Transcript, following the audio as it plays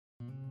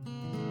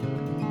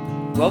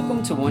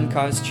Welcome to One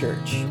Cause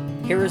Church.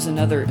 Here is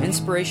another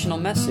inspirational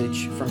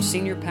message from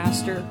Senior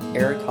Pastor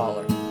Eric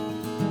Holler.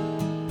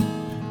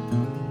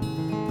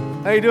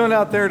 How you doing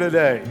out there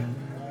today?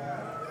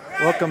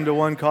 Welcome to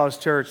One Cause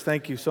Church.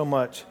 Thank you so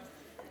much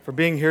for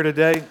being here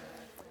today.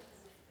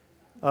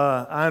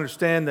 I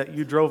understand that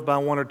you drove by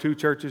one or two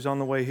churches on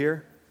the way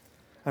here.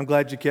 I'm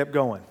glad you kept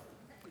going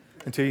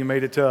until you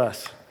made it to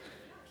us.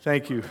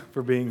 Thank you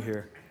for being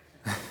here.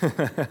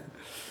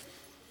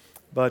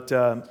 But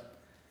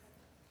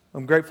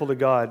I'm grateful to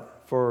God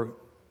for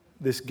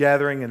this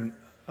gathering and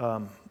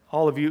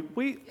all of you.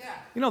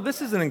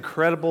 This is an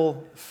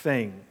incredible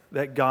thing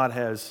that God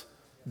has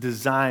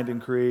designed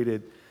and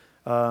created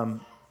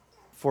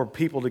for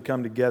people to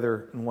come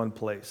together in one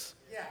place.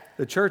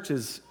 The church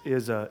is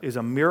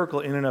a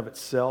miracle in and of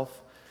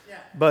itself,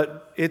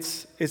 but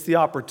it's the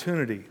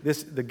opportunity.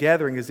 The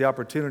gathering is the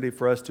opportunity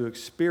for us to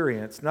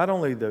experience not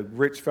only the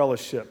rich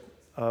fellowship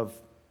of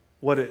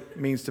what it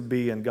means to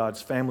be in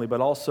God's family, but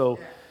also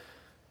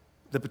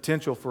the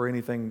potential for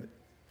anything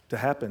to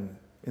happen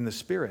in the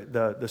Spirit,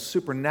 the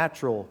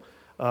supernatural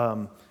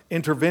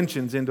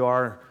interventions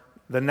into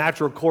the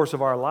natural course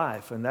of our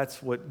life, and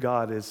that's what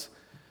God is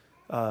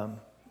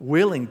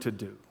willing to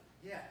do.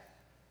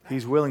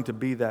 He's willing to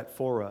be that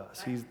for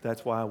us.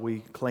 That's why we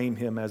claim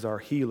Him as our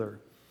healer,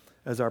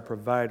 as our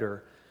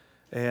provider,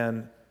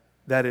 and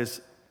that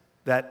is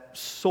that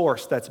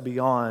source that's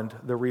beyond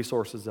the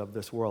resources of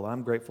this world.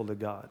 I'm grateful to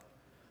God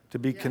to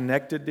be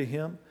connected to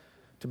Him,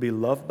 to be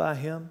loved by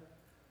Him,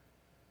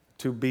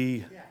 to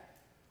be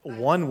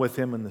one with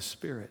Him in the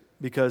Spirit.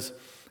 Because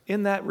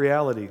in that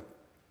reality,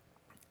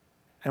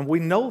 and we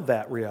know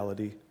that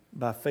reality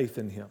by faith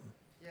in Him.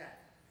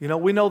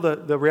 We know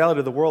the reality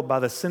of the world by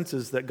the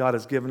senses that God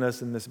has given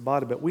us in this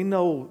body, but we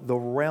know the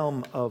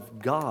realm of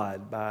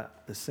God by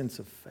the sense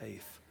of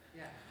faith.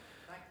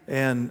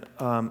 And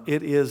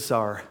it is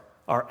our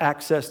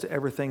access to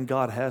everything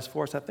God has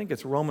for us. I think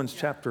it's Romans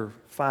chapter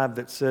 5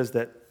 that says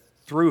that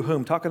through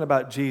whom, talking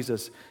about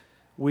Jesus,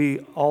 we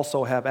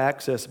also have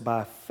access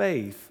by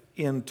faith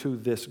into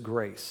this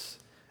grace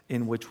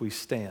in which we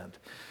stand.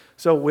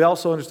 So we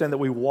also understand that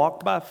we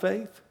walk by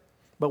faith,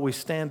 but we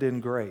stand in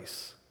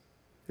grace.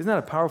 Isn't that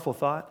a powerful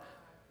thought?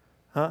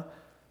 Huh?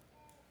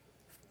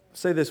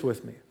 Say this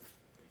with me.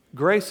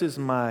 Grace is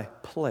my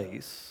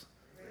place,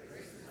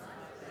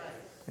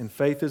 and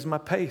faith is my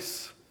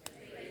pace.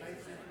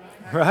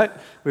 Right?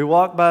 We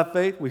walk by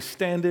faith, we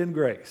stand in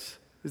grace.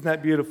 Isn't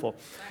that beautiful?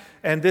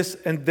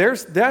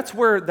 That's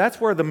where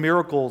the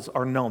miracles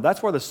are known.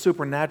 That's where the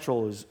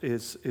supernatural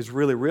is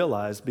really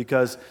realized,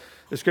 because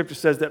the Scripture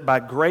says that by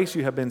grace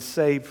you have been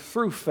saved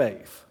through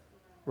faith.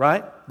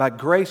 Right? By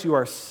grace you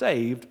are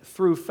saved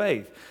through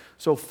faith.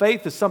 So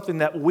faith is something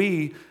that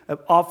we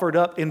have offered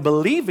up in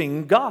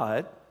believing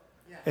God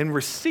and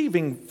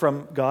receiving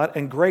from God,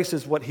 and grace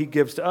is what He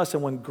gives to us.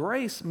 And when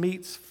grace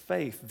meets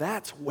faith,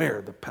 that's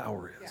where the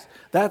power is.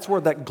 That's where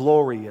that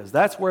glory is.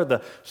 That's where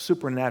the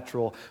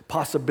supernatural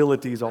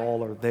possibilities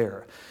all are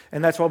there.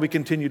 And that's why we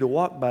continue to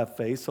walk by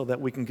faith, so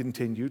that we can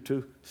continue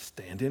to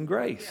stand in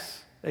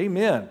grace.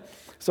 Amen.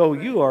 So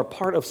you are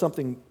part of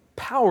something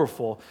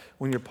powerful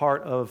when you're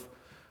part of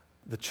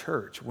the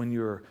church, when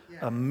you're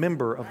a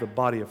member of the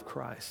body of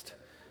Christ.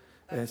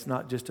 And it's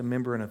not just a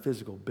member in a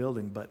physical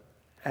building, but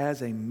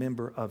as a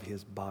member of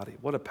His body.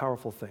 What a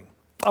powerful thing.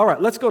 All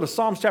right, let's go to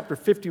Psalms chapter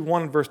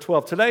 51 and verse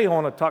 12. Today I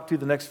want to talk to you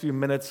the next few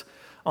minutes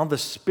on the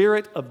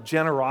spirit of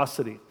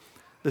generosity.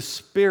 The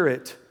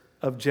spirit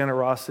of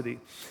generosity.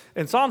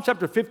 And Psalm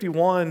chapter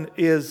 51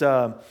 is,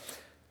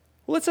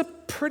 it's a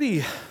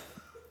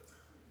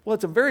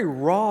very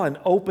raw and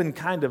open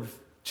kind of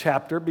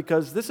chapter,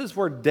 because this is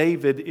where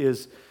David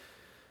is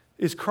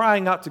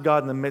crying out to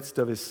God in the midst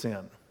of his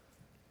sin.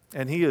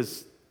 And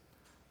he's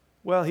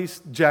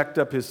jacked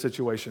up his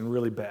situation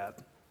really bad.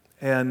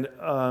 And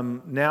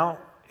now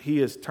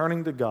he is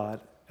turning to God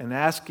and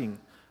asking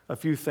a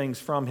few things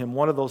from Him.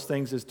 One of those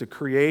things is to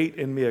create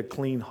in me a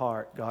clean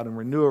heart, God, and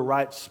renew a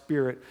right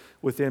spirit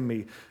within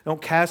me.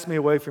 Don't cast me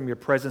away from your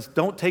presence.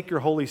 Don't take your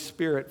Holy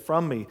Spirit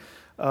from me.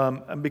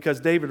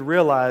 Because David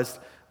realized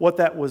what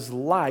that was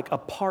like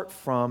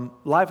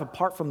life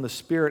apart from the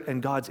Spirit,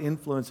 and God's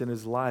influence in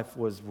his life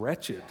was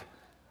wretched.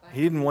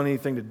 He didn't want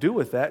anything to do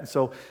with that. And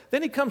so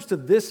then he comes to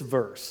this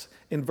verse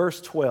in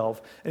verse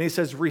 12, and he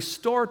says,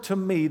 "Restore to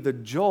me the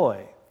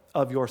joy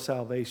of your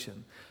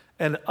salvation,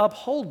 and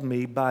uphold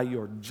me by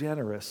your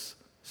generous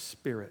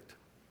spirit."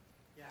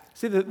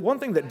 See, the one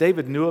thing that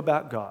David knew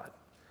about God,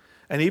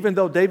 and even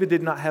though David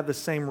did not have the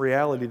same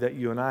reality that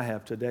you and I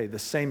have today, the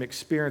same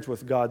experience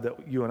with God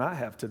that you and I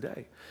have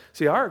today.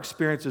 See, our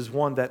experience is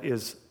one that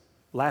is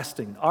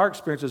lasting. Our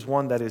experience is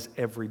one that is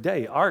every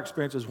day. Our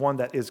experience is one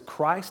that is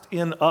Christ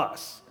in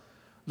us,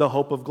 the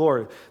hope of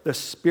glory. The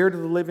Spirit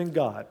of the living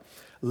God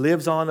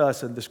lives on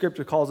us, and the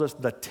Scripture calls us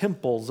the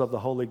temples of the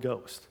Holy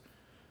Ghost.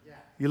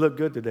 You look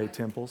good today,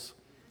 temples.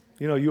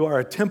 You are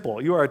a temple.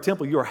 You are a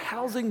temple. You are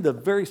housing the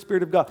very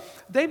Spirit of God.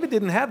 David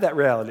didn't have that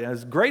reality.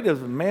 As great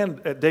as a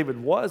man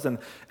David was, and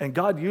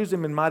God used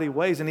him in mighty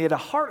ways, and he had a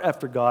heart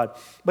after God,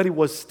 but he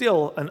was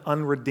still an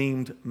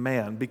unredeemed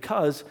man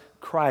because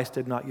Christ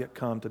had not yet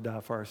come to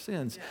die for our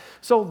sins.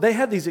 So they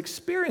had these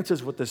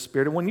experiences with the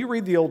Spirit. And when you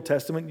read the Old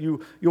Testament,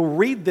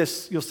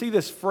 you'll see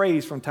this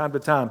phrase from time to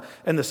time,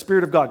 and the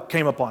Spirit of God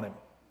came upon him.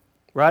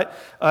 Right?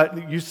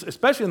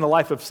 Especially in the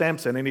life of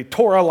Samson, and he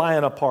tore a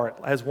lion apart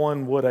as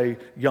one would a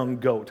young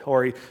goat,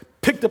 or he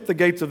picked up the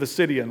gates of the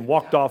city and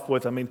walked off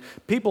with them. I mean,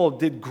 people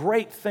did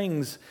great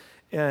things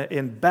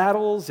in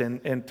battles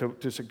and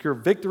to secure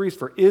victories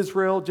for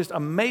Israel, just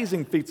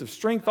amazing feats of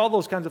strength. All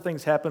those kinds of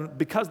things happened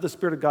because the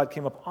Spirit of God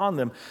came upon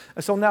them.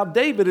 And so now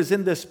David is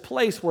in this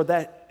place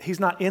where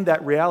he's not in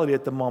that reality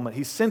at the moment.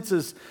 He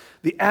senses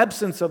the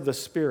absence of the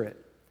Spirit.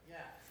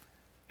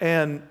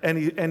 And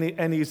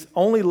he's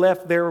only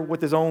left there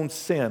with his own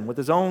sin, with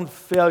his own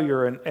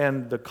failure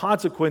and the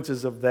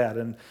consequences of that,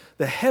 and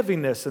the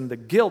heaviness and the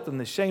guilt and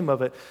the shame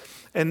of it.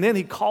 And then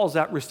he calls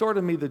out, "Restore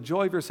to me the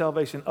joy of your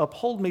salvation.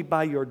 Uphold me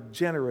by your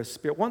generous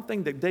spirit." One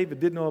thing that David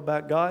did know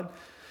about God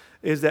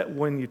is that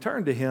when you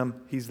turn to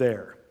him, he's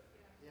there.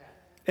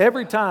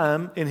 Every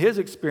time in his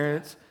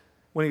experience,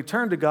 when he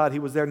turned to God, he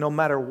was there no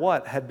matter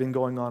what had been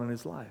going on in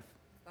his life.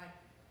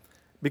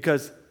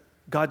 Because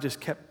God just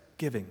kept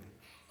giving.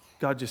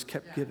 God just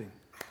kept giving.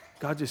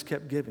 God just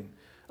kept giving.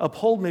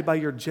 Uphold me by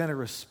your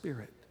generous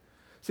spirit.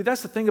 See,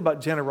 that's the thing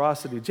about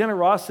generosity.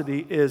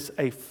 Generosity is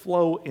a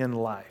flow in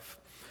life.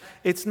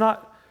 It's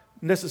not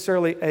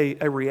necessarily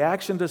a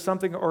reaction to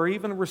something or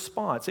even a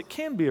response. It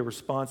can be a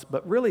response,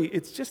 but really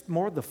it's just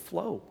more the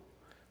flow.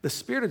 The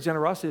spirit of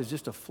generosity is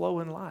just a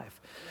flow in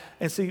life.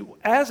 And see,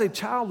 as a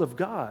child of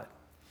God,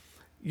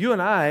 you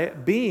and I,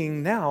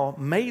 being now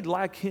made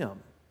like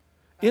him,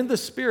 in the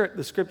Spirit,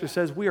 the Scripture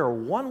says, we are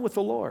one with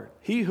the Lord.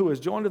 He who is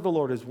joined to the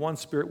Lord is one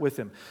spirit with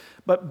him.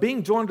 But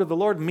being joined to the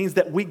Lord means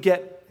that we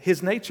get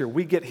his nature,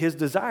 we get his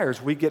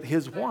desires, we get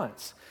his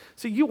wants.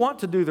 See, you want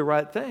to do the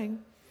right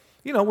thing.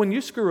 When you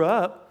screw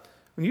up,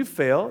 when you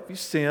fail, if you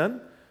sin,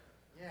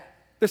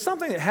 there's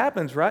something that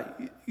happens, right?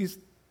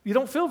 You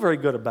don't feel very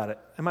good about it.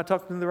 Am I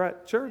talking to the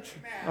right church?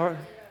 Amen. All right.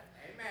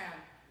 Amen.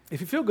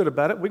 If you feel good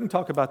about it, we can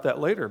talk about that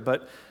later.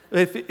 But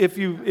if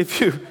you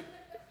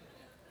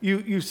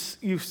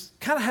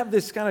kind of have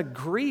this kind of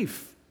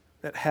grief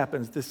that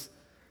happens.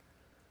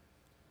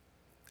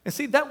 And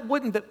see, that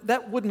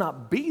would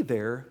not be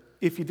there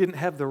if you didn't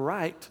have the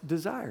right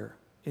desire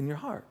in your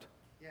heart.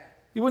 Yeah.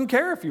 You wouldn't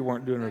care if you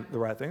weren't doing the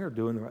right thing or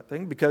doing the right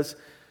thing, because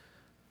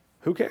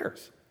who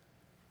cares?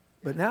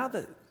 But now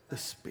that the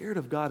Spirit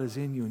of God is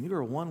in you and you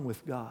are one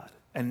with God,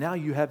 and now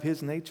you have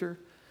his nature,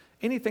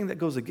 anything that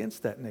goes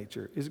against that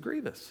nature is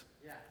grievous.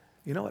 Yeah.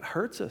 It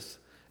hurts us.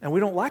 And we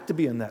don't like to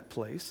be in that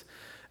place.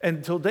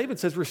 Until David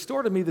says,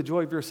 "Restore to me the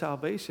joy of your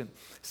salvation."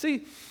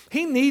 See,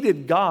 he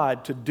needed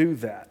God to do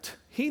that.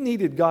 He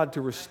needed God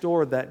to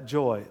restore that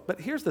joy.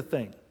 But here's the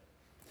thing.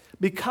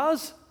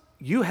 Because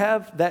you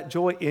have that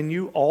joy in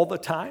you all the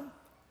time,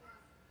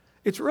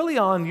 it's really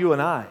on you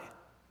and I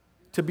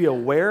to be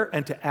aware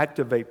and to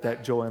activate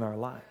that joy in our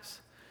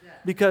lives.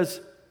 Because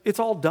it's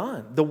all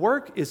done. The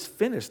work is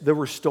finished. The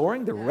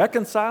restoring, the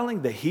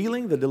reconciling, the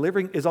healing, the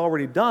delivering is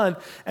already done.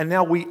 And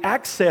now we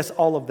access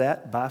all of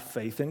that by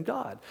faith in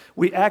God.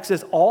 We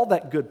access all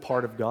that good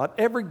part of God,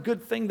 every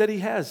good thing that he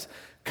has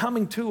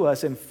coming to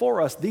us and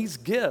for us. These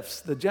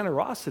gifts, the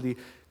generosity,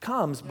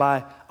 comes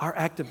by our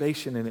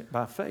activation in it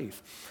by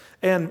faith.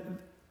 And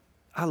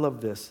I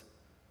love this.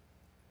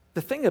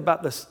 The thing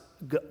about this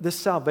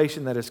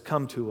salvation that has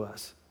come to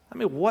us,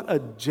 what a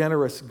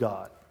generous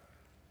God.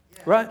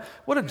 Right?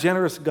 What a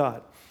generous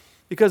God.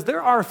 Because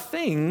there are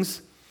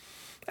things,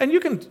 and you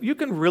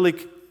can really,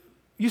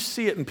 you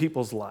see it in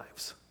people's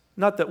lives.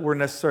 Not that we're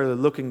necessarily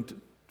looking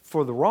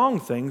for the wrong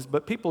things,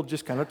 but people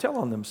just kind of tell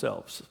on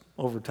themselves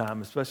over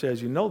time, especially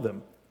as you know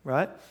them,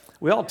 right?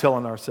 We all tell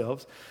on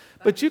ourselves.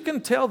 But you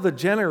can tell the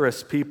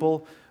generous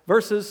people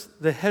versus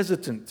the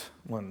hesitant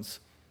ones,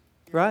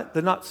 right?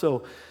 The not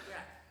so.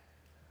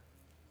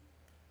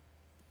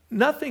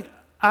 Nothing,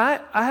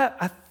 I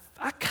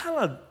kind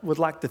of would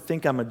like to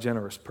think I'm a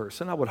generous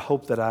person. I would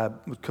hope that I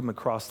would come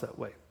across that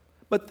way.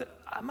 But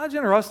my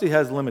generosity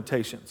has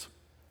limitations,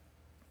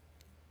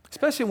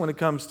 especially when it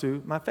comes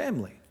to my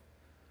family,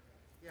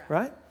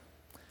 right?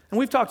 And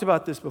we've talked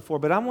about this before,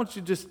 but I want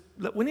you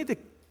to we need to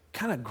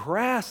kind of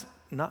grasp,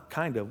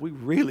 we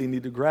really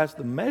need to grasp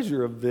the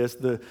measure of this,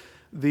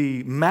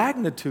 the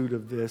magnitude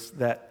of this.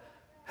 That,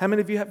 how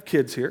many of you have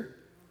kids here?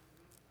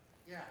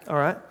 Yeah. All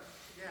right.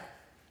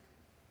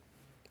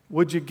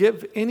 Would you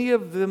give any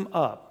of them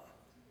up?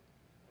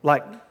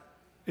 Like,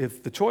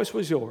 if the choice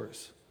was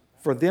yours,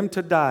 for them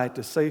to die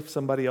to save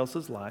somebody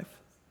else's life,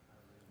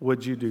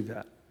 would you do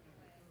that?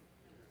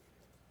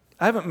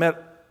 I haven't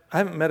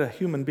met a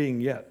human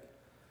being yet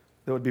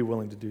that would be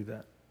willing to do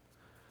that.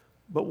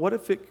 But what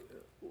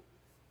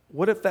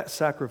if that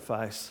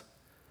sacrifice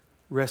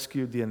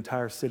rescued the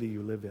entire city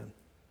you live in?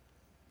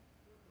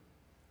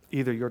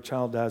 Either your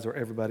child dies or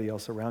everybody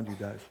else around you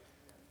dies.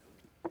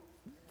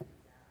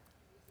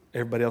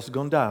 Everybody else is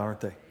going to die,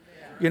 aren't they?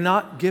 You're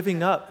not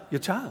giving up your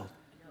child.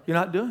 You're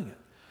not doing it.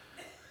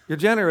 You're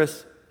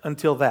generous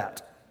until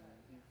that.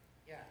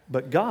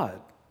 But God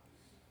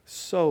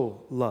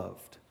so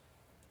loved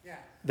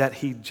that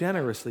he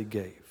generously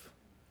gave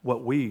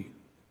what we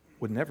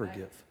would never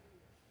give.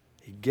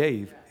 He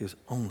gave his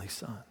only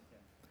son.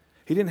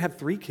 He didn't have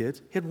 3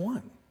 kids, he had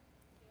 1.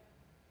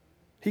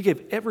 He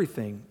gave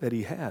everything that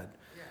he had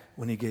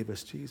when he gave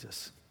us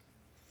Jesus.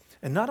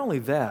 And not only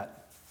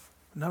that,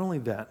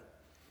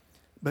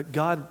 but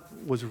God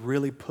was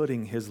really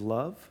putting his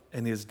love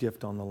and his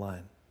gift on the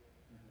line.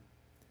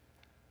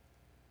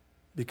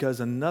 Because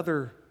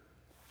another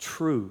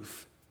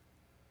truth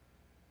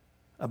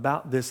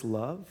about this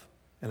love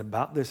and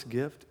about this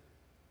gift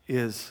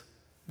is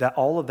that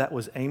all of that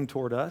was aimed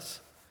toward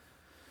us,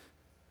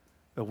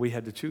 but we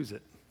had to choose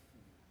it.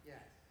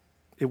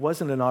 It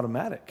wasn't an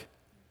automatic,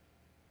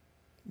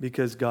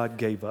 because God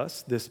gave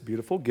us this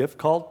beautiful gift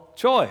called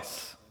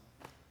choice,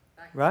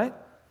 right?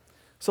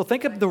 So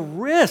think of the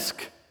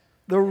risk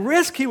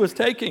he was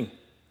taking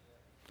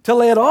to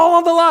lay it all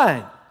on the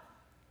line,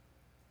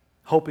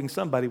 hoping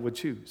somebody would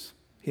choose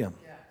him,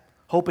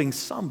 hoping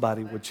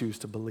somebody would choose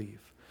to believe,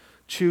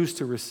 choose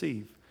to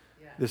receive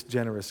this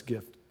generous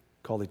gift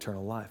called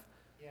eternal life.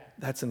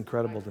 That's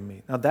incredible to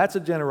me. Now, that's a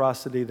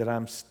generosity that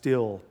I'm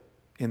still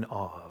in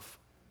awe of.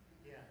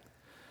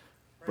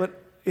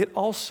 But it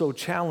also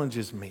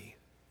challenges me.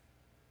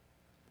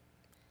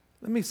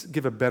 Let me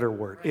give a better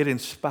word. It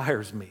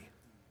inspires me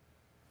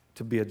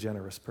to be a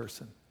generous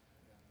person.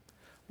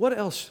 What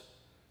else,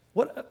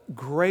 what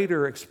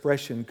greater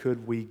expression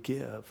could we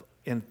give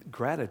in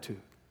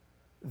gratitude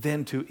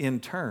than to, in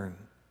turn,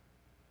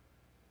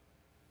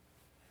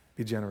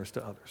 be generous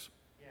to others?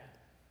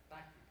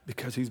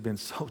 Because he's been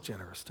so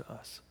generous to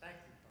us.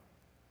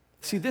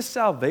 See, this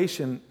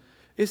salvation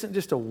isn't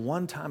just a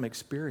one-time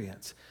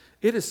experience.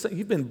 It is,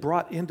 you've been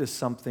brought into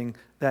something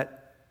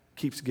that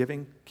keeps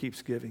giving,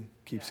 keeps giving,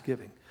 keeps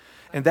giving.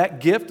 And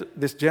that gift,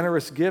 this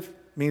generous gift,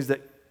 means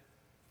that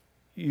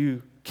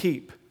you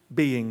keep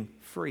being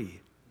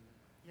free.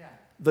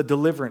 The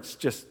deliverance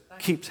just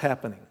keeps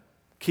happening,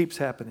 keeps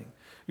happening.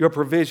 Your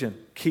provision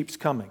keeps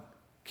coming,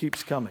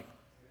 keeps coming.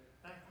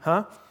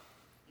 Huh?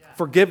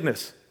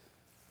 Forgiveness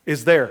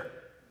is there.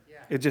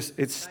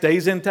 It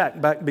stays intact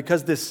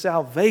because this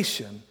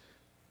salvation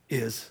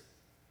is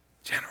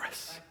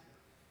generous.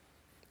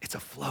 It's a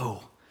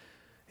flow.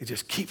 It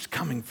just keeps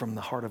coming from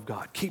the heart of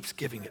God, keeps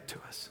giving it to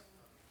us.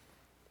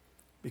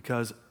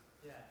 Because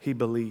he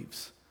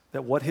believes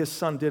that what his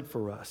son did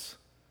for us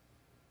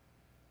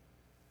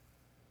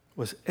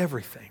was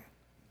everything.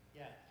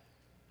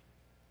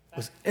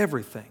 Was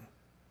everything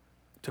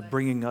to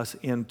bringing us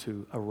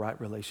into a right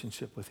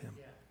relationship with him.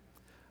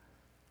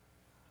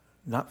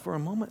 Not for a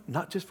moment,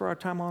 not just for our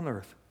time on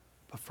earth,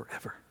 but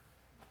forever.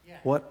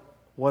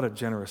 What a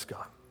generous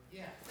God.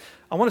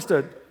 I want us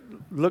to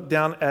look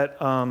down at,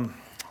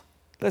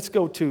 let's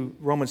go to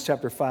Romans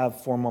chapter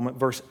 5 for a moment,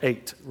 verse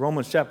 8.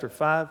 Romans chapter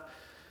 5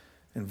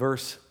 and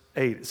verse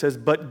 8. It says,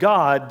 "But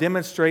God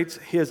demonstrates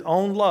his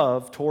own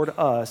love toward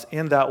us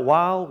in that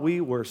while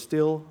we were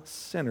still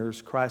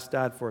sinners, Christ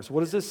died for us."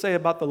 What does this say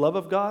about the love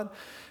of God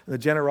and the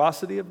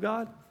generosity of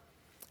God?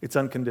 It's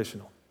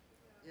unconditional.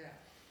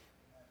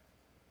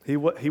 He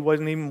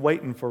wasn't even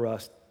waiting for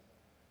us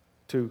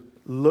to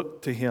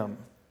look to him.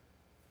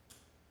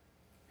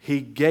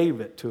 He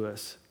gave it to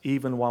us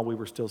even while we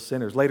were still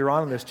sinners. Later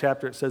on in this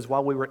chapter, it says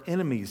while we were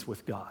enemies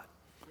with God.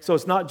 So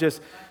it's not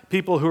just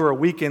people who are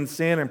weak in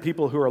sin and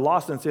people who are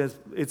lost in sin.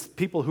 It's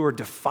people who are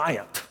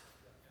defiant,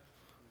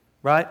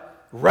 right?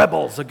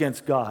 Rebels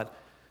against God.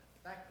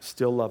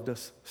 Still loved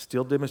us,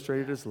 still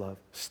demonstrated his love,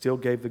 still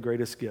gave the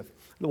greatest gift.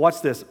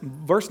 Watch this.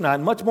 Verse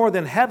 9, "Much more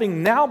than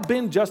having now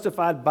been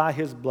justified by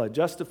his blood."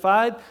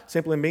 Justified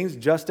simply means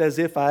just as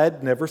if I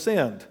had never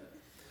sinned.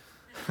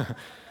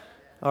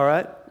 All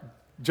right?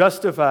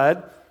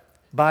 Justified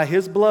by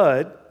his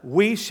blood,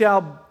 we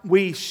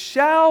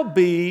shall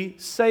be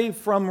saved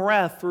from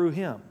wrath through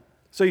him.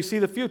 So you see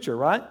the future,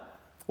 right?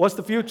 What's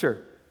the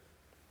future?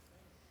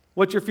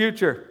 What's your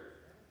future?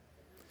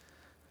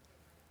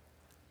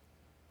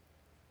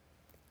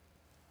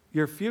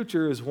 Your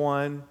future is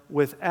one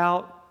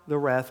without the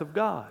wrath of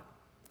God,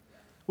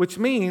 which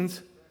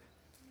means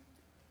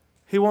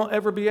he won't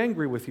ever be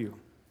angry with you.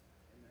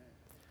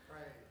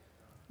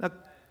 Now,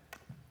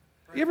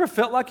 you ever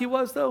felt like he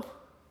was, though?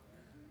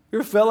 You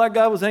ever felt like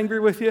God was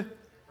angry with you?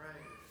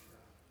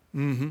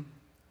 Mm-hmm.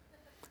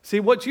 See,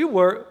 what you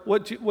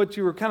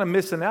were kind of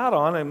missing out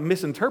on and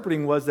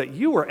misinterpreting was that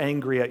you were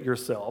angry at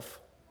yourself,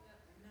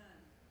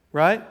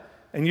 right?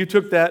 And you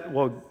took that,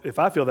 well, if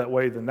I feel that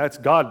way, then that's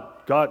God.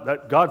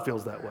 God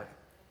feels that way.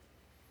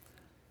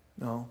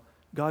 No,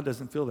 God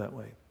doesn't feel that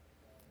way.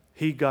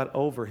 He got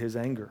over his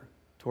anger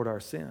toward our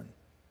sin.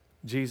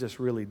 Jesus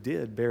really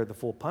did bear the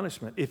full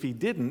punishment. If he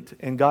didn't,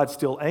 and God's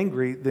still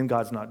angry, then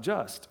God's not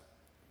just.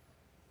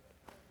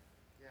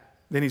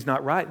 Then he's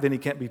not right. Then he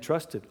can't be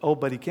trusted. Oh,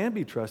 but he can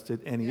be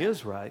trusted, and he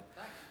is right.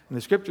 And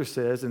the scripture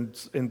says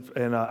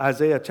in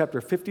Isaiah chapter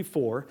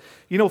 54,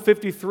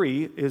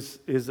 53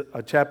 is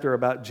a chapter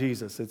about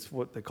Jesus. It's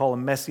what they call a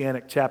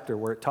messianic chapter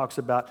where it talks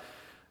about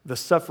the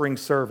suffering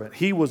servant.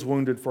 He was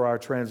wounded for our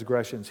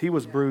transgressions. He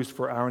was bruised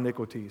for our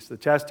iniquities. The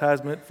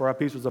chastisement for our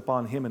peace was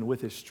upon him, and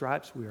with his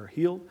stripes we are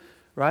healed,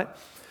 right?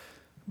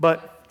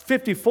 But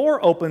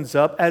 54 opens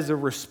up as a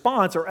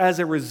response or as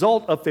a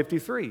result of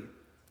 53.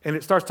 And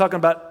it starts talking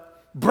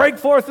about break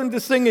forth into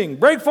singing,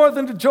 break forth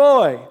into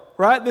joy,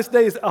 right? This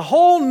day is a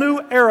whole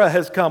new era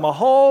has come, a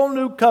whole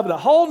new covenant,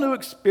 a whole new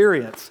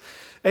experience.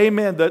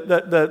 Amen.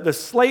 The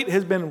slate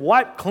has been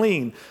wiped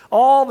clean.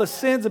 All the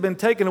sins have been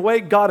taken away.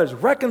 God has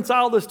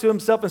reconciled us to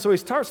himself. And so he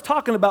starts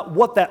talking about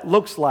what that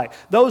looks like.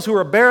 Those who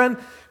are barren,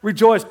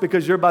 rejoice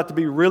because you're about to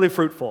be really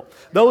fruitful.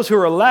 Those who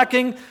are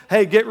lacking,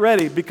 hey, get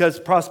ready because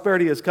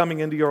prosperity is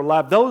coming into your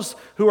life. Those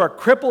who are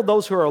crippled,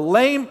 those who are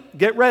lame,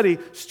 get ready.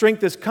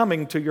 Strength is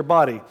coming to your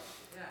body.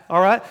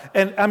 All right?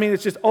 And I mean,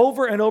 it's just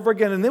over and over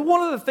again. And then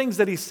one of the things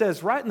that he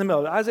says right in the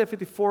middle, Isaiah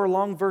 54,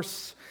 along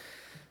verse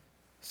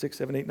 6,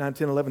 7, 8, 9,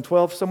 10, 11,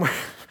 12, somewhere.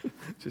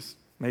 Just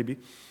maybe.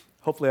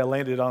 Hopefully I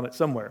landed on it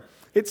somewhere.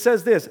 It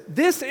says this,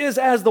 this is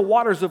as the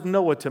waters of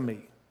Noah to me.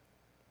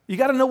 You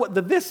got to know what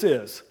the this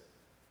is.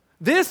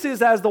 This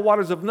is as the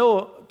waters of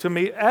Noah to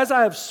me, as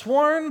I have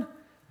sworn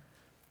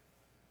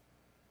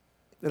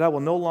that I will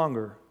no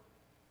longer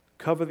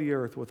cover the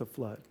earth with a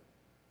flood.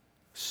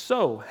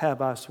 So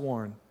have I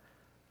sworn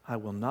I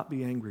will not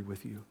be angry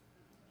with you,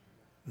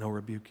 nor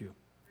rebuke you.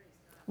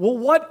 Well,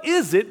 what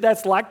is it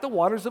that's like the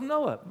waters of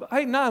Noah?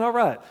 Hey, 9, all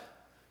right.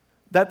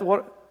 That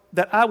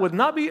I would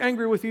not be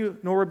angry with you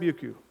nor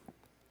rebuke you.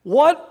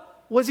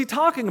 What was he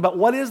talking about?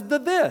 What is the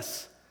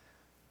this?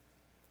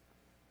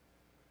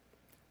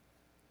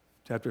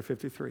 Chapter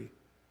 53,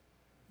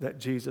 that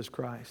Jesus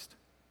Christ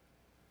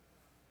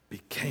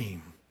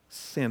became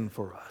sin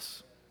for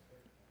us.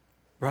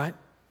 Right?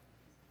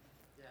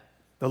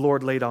 The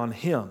Lord laid on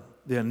him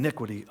the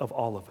iniquity of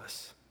all of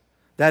us.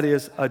 That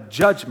is, a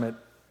judgment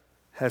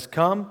has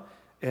come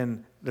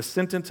and the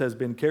sentence has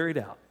been carried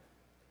out.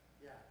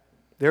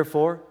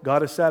 Therefore,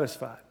 God is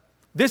satisfied.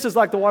 This is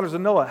like the waters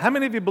of Noah. How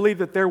many of you believe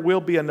that there will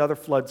be another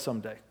flood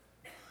someday?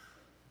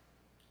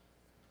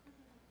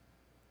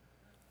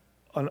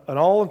 An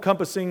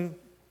all-encompassing,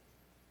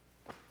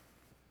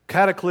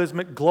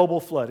 cataclysmic, global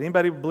flood.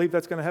 Anybody believe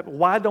that's going to happen?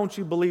 Why don't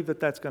you believe that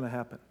that's going to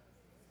happen?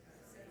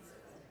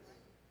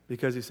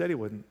 Because he said he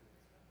wouldn't.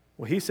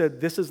 Well, he said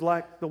this is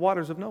like the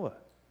waters of Noah.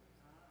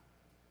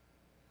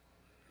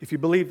 If you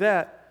believe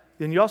that,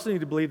 then you also need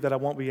to believe that I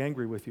won't be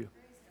angry with you.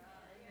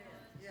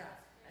 Yeah.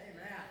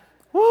 Amen.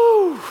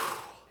 Woo!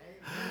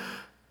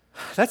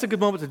 That's a good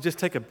moment to just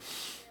take a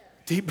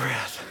deep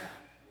breath.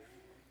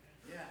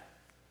 Yeah.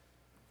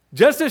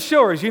 Just as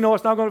sure as you know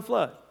it's not going to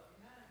flood,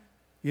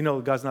 you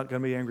know God's not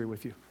going to be angry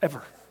with you.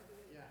 Ever.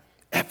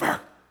 Ever.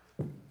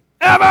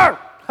 Ever.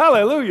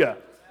 Hallelujah.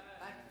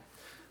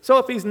 So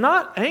if he's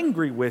not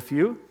angry with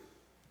you,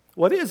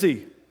 what is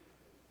he?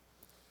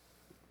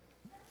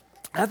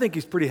 I think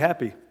he's pretty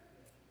happy.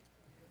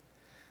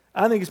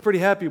 I think he's pretty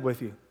happy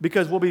with you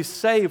because we'll be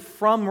saved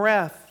from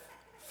wrath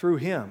through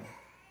him.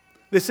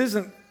 This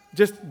isn't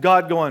just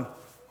God going,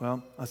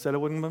 well, I said I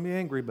wasn't going to be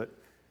angry, but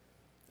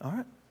all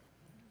right,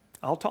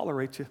 I'll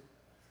tolerate you.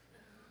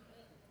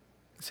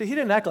 See, he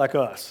didn't act like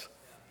us.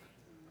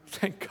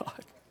 Thank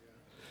God.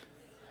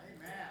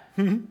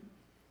 Amen.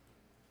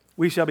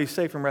 We shall be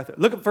saved from wrath.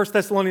 Look at 1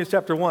 Thessalonians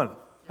chapter 1.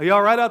 Are you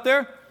all right out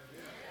there?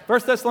 1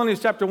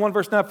 Thessalonians chapter 1,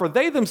 verse 9, for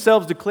they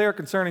themselves declare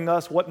concerning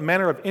us what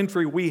manner of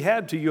entry we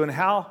had to you and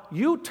how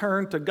you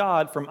turned to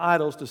God from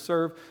idols to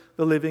serve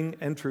the living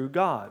and true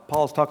God.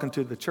 Paul's talking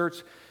to the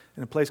church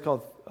in a place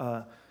called,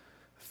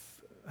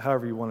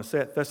 however you want to say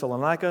it,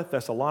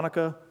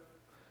 Thessalonica.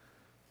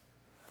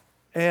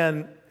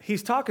 And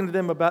he's talking to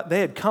them about they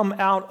had come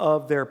out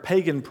of their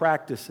pagan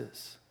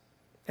practices.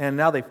 And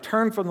now they've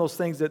turned from those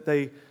things that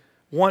they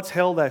once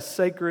held as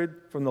sacred,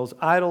 from those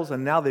idols,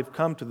 and now they've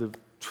come to the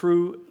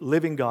true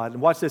living God.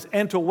 And watch this,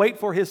 and to wait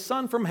for his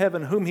Son from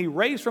heaven, whom he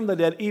raised from the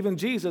dead, even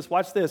Jesus,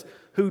 watch this,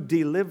 who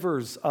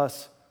delivers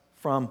us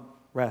from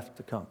wrath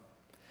to come.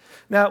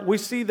 Now, we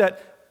see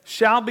that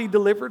shall be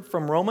delivered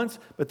from Romans,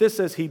 but this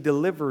says he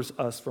delivers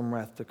us from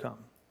wrath to come.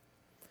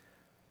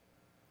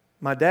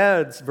 My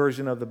dad's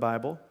version of the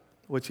Bible,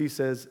 which he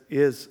says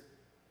is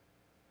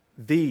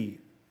the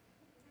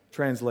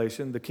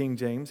translation, the King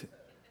James.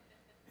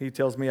 He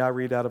tells me I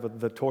read out of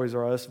the Toys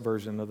R Us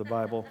version of the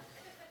Bible.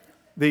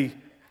 The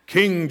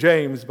King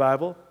James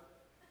Bible.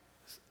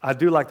 I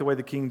do like the way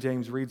the King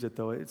James reads it,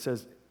 though. It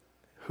says,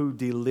 who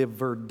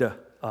delivered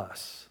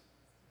us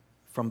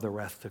from the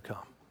wrath to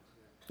come.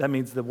 That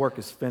means the work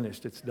is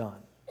finished. It's done.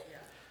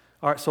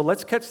 All right, so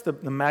let's catch the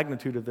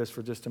magnitude of this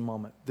for just a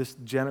moment. This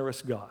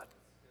generous God.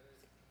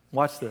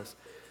 Watch this.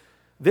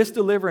 This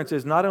deliverance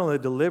is not only a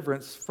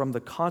deliverance from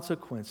the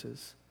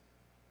consequences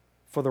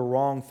for the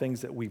wrong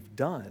things that we've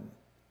done,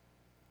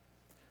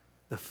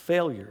 the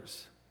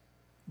failures,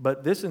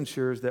 but this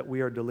ensures that we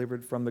are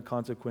delivered from the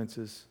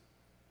consequences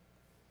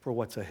for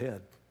what's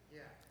ahead. Yeah.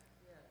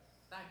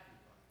 Thank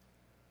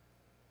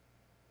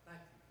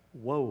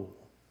whoa.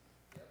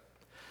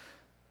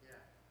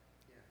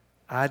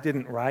 I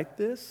didn't write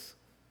this.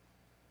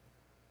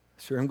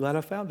 Sure, I'm glad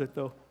I found it,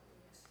 though.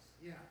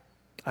 Yeah.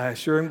 I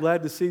sure am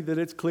glad to see that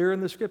it's clear in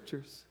the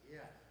Scriptures. Yeah.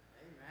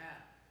 Amen.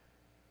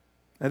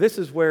 Now, this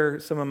is where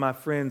some of my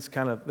friends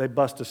they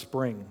bust a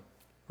spring,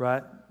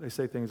 right? They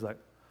say things like,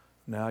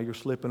 now you're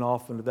slipping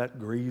off into that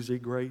greasy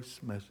grace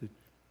message.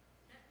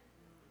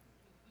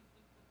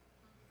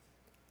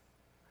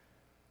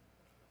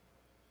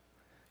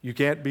 You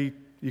can't be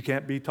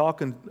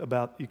talking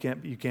about, you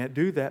can't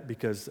do that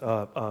because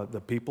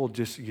the people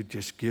you're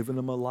just giving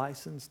them a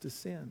license to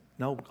sin.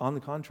 No, on the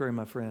contrary,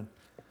 my friend.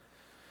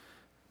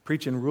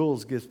 Preaching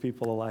rules gives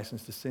people a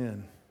license to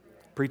sin.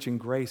 Preaching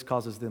grace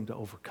causes them to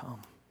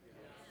overcome.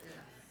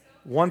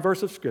 One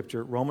verse of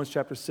Scripture, Romans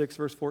chapter 6,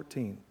 verse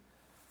 14.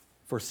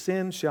 For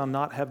sin shall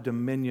not have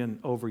dominion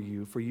over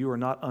you, for you are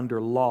not under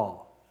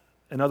law.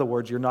 In other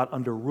words, you're not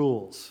under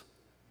rules,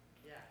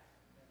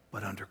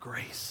 but under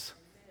grace.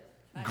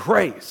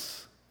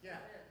 Grace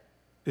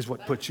is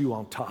what puts you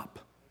on top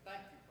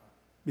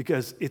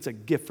because it's a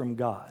gift from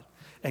God.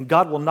 And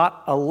God will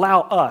not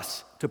allow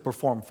us to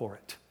perform for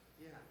it.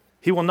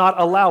 He will not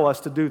allow us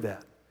to do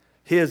that.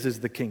 His is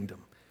the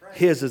kingdom.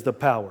 His is the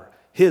power.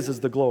 His is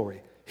the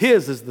glory.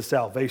 His is the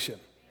salvation.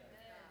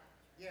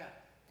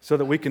 So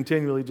that we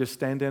continually just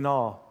stand in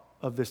awe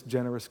of this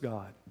generous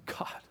God.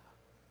 God,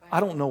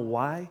 I don't know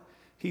why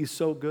He's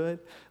so good,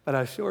 but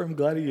I sure am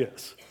glad He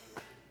is.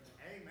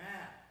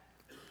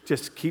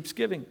 Just keeps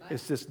giving.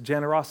 It's this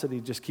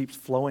generosity just keeps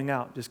flowing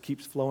out, just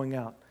keeps flowing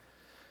out.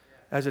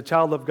 As a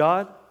child of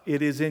God,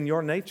 it is in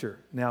your nature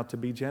now to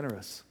be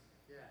generous.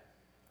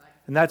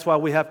 And that's why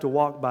we have to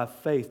walk by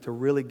faith to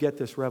really get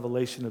this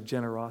revelation of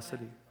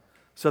generosity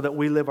so that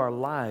we live our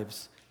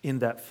lives in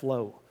that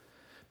flow.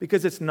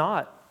 Because it's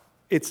not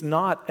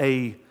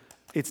a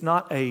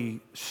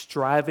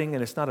striving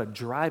and it's not a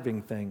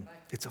driving thing.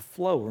 It's a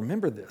flow.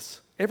 Remember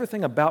this.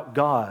 Everything about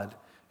God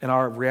and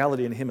our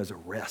reality in Him is a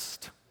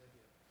rest.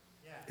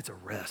 It's a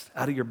rest.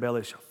 Out of your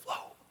belly shall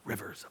flow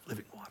rivers of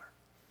living water.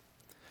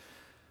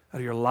 Out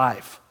of your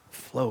life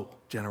flow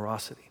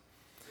generosity.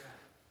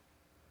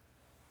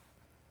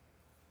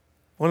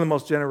 One of the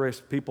most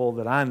generous people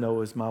that I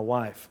know is my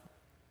wife,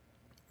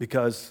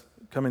 because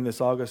coming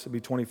this August will be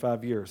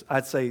 25 years.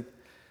 I'd say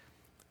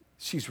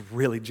she's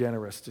really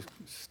generous to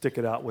stick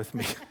it out with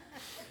me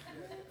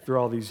through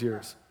all these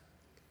years.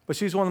 But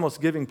she's one of the most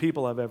giving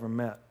people I've ever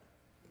met.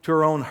 To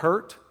her own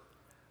hurt,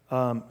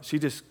 she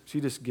just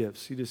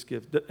gives. She just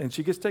gives. And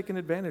she gets taken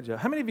advantage of.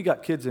 How many of you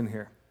got kids in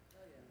here?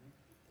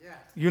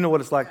 You know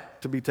what it's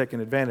like to be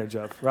taken advantage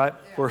of, right?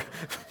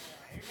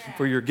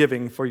 For your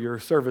giving, for your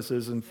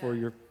services, and for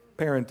your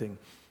parenting,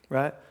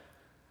 right?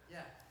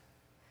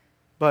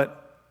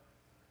 But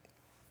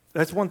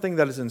that's one thing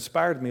that has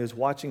inspired me is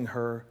watching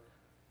her,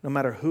 no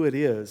matter who it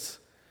is,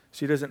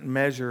 she doesn't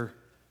measure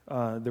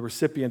the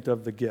recipient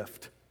of the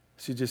gift.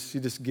 She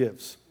just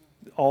gives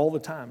all the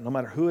time, no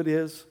matter who it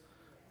is,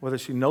 whether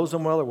she knows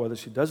them well or whether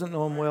she doesn't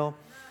know them well.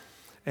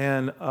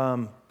 And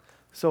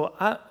so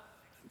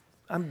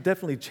I'm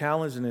definitely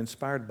challenged and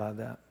inspired by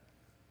that.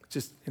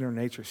 Just in her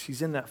nature.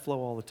 She's in that flow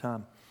all the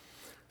time.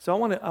 So I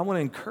want to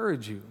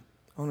encourage you.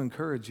 I want to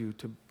encourage you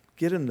to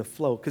get in the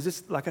flow. Because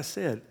it's, like I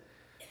said,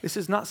 this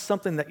is not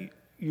something that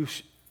you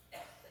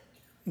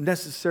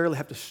necessarily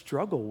have to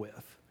struggle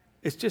with.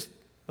 It's just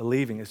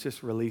believing. It's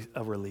just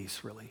a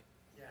release, really.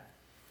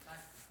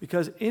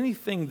 Because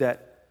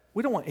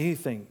we don't want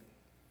anything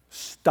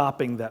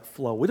stopping that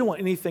flow. We don't want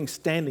anything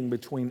standing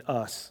between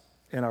us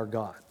and our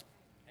God.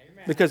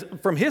 Amen. Because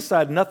from His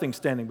side, nothing's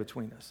standing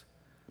between us.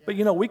 But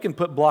we can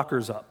put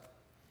blockers up.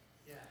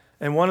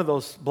 And one of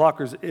those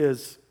blockers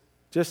is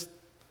just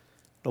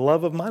the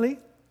love of money.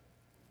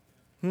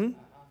 Amen.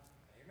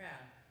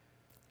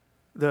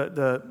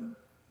 The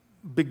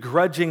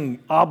begrudging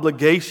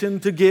obligation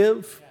to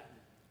give.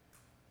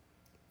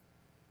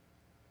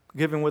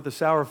 Giving with a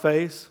sour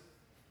face.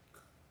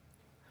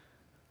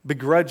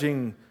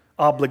 Begrudging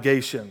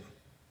obligation.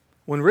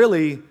 When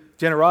really,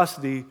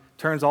 generosity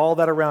turns all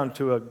that around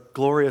to a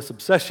glorious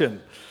obsession.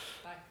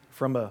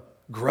 From a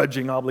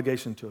grudging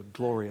obligation to a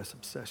glorious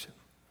obsession.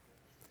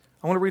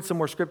 I want to read some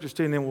more scriptures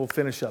to you and then we'll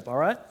finish up, all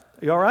right?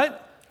 Are you all right?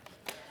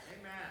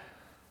 Amen.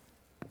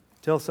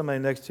 Tell somebody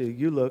next to you,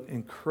 you look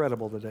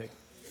incredible today.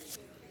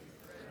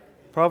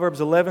 Proverbs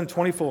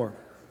 11:24.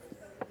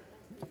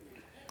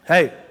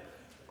 Hey,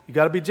 you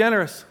got to be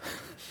generous.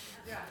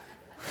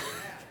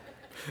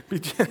 Be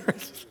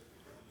generous.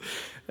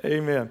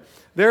 Amen.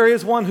 There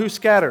is one who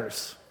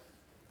scatters,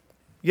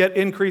 yet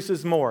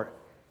increases more.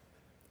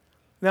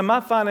 Now,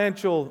 my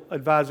financial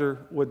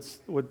advisor would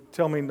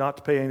tell me not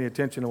to pay any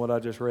attention to what I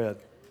just read.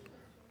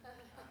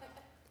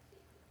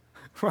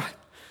 Right?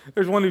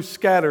 There's one who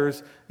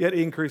scatters, yet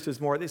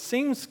increases more. It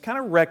seems kind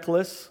of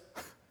reckless.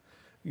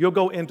 You'll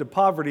go into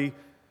poverty,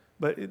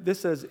 but this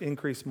says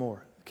increase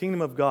more. The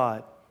kingdom of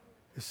God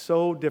is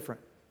so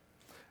different.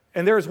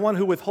 And there is one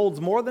who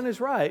withholds more than is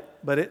right,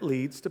 but it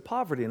leads to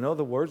poverty. In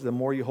other words, the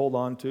more you hold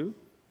on to,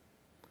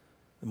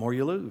 the more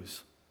you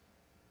lose.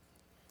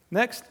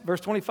 Next, verse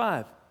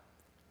 25.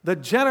 The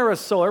generous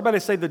soul, everybody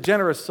say the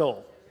generous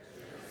soul,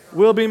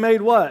 will be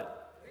made what?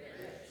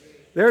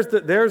 There's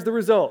the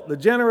result, the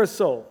generous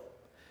soul.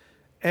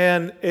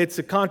 And it's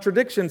a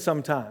contradiction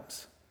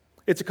sometimes.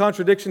 It's a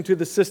contradiction to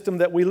the system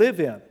that we live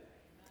in.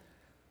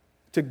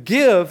 To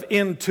give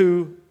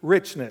into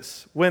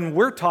richness when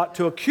we're taught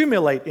to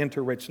accumulate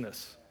into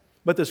richness.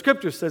 But the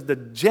scripture says the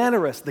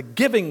generous, the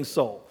giving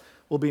soul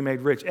will be made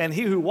rich. And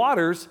he who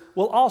waters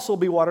will also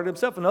be watered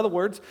himself. In other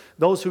words,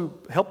 those who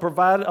help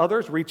provide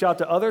others, reach out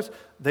to others,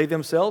 they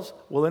themselves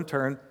will in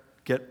turn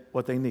get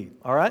what they need.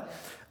 All right?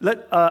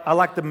 I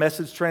like the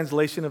Message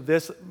translation of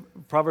this,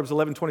 Proverbs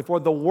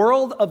 11:24. The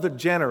world of the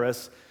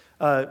generous,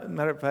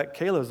 matter of fact,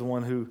 Kayla is the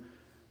one who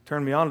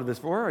turned me on to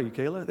this. Where are you,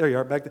 Kayla? There you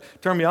are, back there.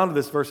 Turn me on to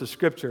this verse of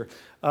Scripture.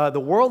 The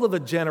world of the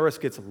generous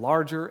gets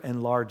larger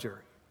and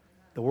larger.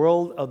 The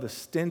world of the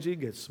stingy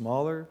gets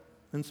smaller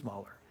and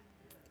smaller.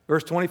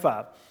 Verse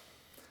 25.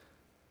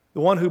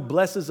 The one who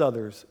blesses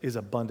others is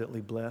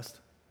abundantly blessed.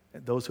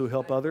 And those who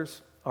help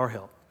others are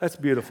helped. That's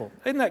beautiful.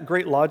 Isn't that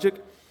great logic?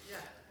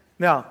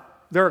 Now,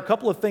 there are a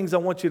couple of things I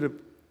want you to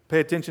pay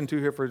attention to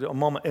here for a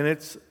moment, and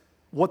it's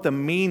what the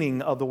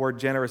meaning of the word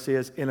generous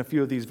is in a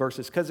few of these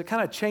verses, because it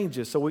kind of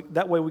changes, so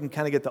that way we can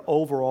kind of get the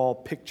overall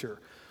picture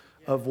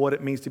of what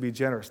it means to be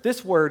generous.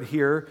 This word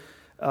here,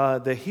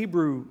 the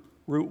Hebrew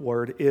root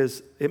word,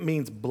 it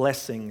means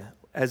blessing,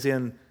 as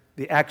in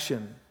the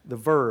action, the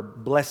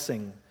verb,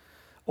 blessing,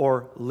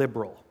 or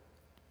liberal.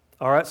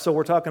 All right, so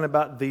we're talking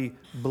about the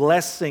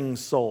blessing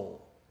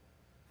soul,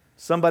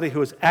 somebody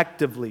who is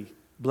actively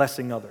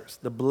blessing others.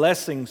 The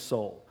blessing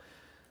soul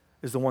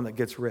is the one that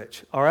gets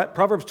rich. All right,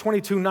 Proverbs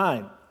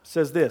 22:9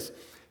 says this.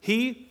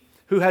 He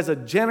who has a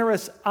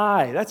generous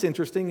eye, that's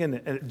interesting, isn't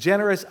it? A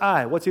generous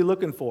eye, what's he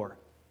looking for?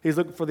 He's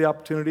looking for the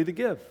opportunity to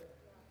give.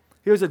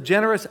 Here's a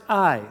generous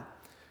eye,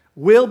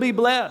 will be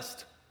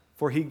blessed,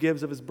 for he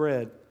gives of his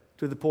bread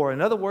to the poor.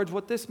 In other words,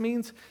 what this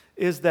means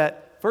is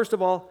that, first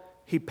of all,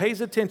 he pays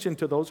attention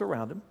to those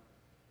around him,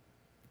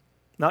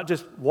 not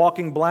just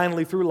walking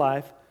blindly through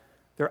life.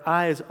 Their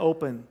eye is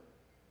open,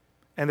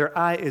 and their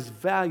eye is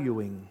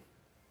valuing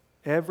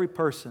every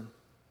person,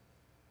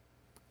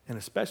 and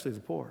especially the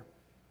poor,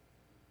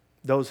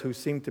 those who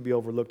seem to be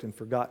overlooked and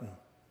forgotten.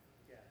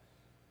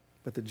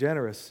 But the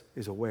generous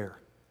is aware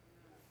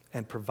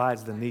and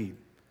provides the need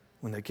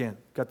when they can.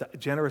 Got that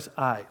generous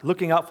eye,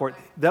 looking out for it.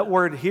 That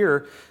word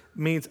here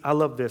means, I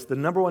love this, the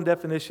number one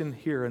definition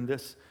here in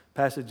this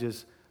passage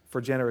is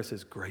for generous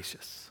is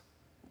gracious.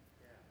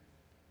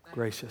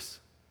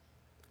 Gracious.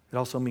 It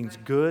also means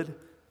good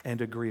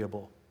and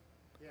agreeable.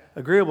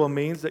 Agreeable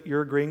means that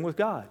you're agreeing with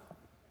God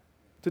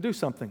to do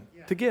something,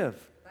 to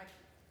give.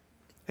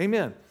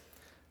 Amen.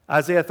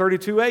 Isaiah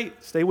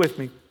 32:8, stay with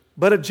me.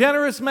 But a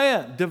generous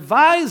man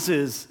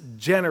devises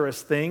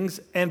generous things,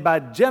 and by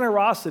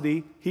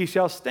generosity he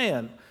shall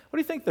stand. What do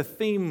you think the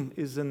theme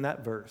is in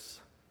that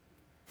verse?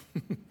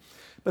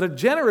 But a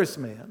generous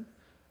man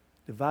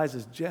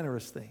devises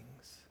generous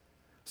things.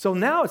 So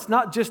now it's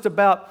not just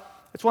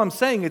about, that's what I'm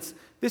saying,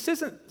 this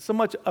isn't so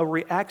much a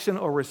reaction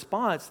or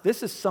response.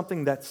 This is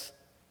something that's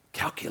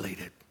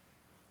calculated,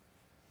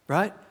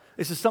 right?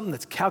 This is something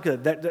that's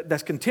calculated,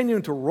 that's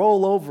continuing to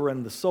roll over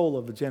in the soul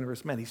of the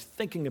generous man. He's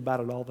thinking about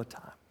it all the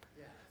time,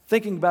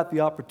 thinking about the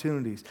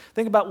opportunities,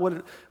 think about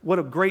what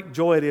a great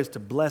joy it is to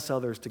bless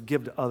others, to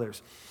give to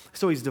others.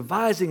 So he's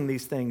devising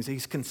these things.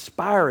 He's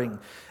conspiring.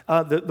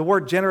 The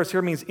word generous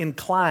here means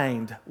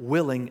inclined,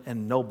 willing,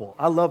 and noble.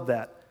 I love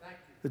that.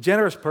 The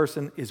generous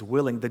person is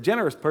willing. The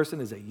generous person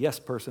is a yes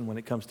person when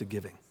it comes to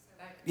giving.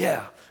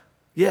 Yeah,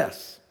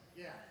 yes.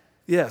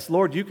 Yes,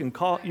 Lord, you can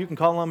call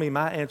on me.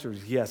 My answer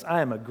is yes.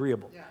 I am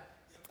agreeable.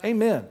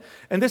 Amen.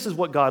 And this is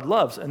what God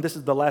loves. And this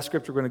is the last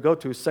scripture we're going to go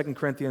to, 2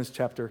 Corinthians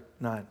chapter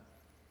 9.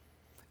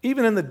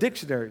 Even in the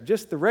dictionary,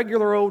 just the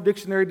regular old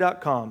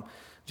dictionary.com,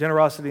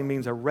 generosity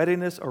means a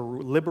readiness or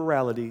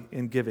liberality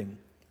in giving.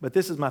 But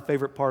this is my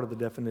favorite part of the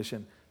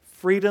definition.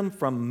 Freedom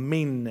from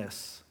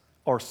meanness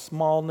or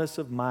smallness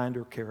of mind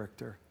or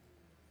character.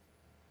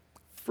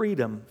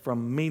 Freedom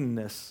from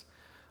meanness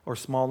or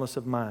smallness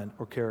of mind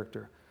or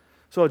character.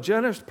 So a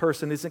generous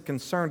person isn't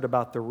concerned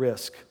about the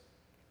risk.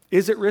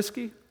 Is it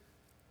risky?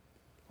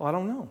 Well, I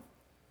don't know.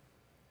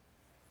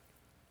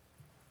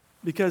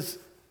 Because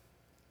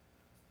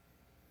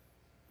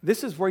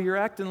this is where you're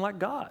acting like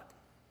God.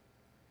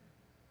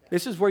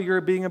 This is where you're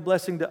being a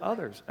blessing to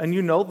others. And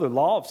you know the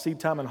law of seed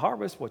time and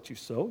harvest, what you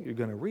sow, you're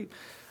going to reap.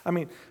 I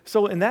mean,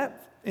 so in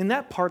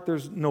that part,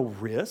 there's no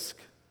risk.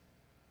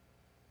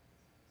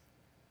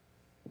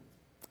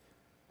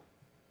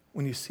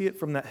 When you see it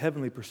from that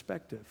heavenly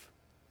perspective,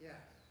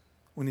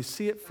 when you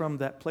see it from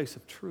that place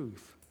of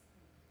truth,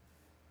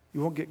 you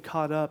won't get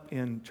caught up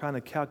in trying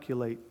to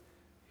calculate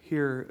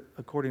here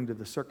according to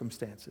the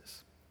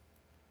circumstances,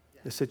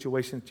 the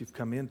situation that you've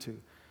come into.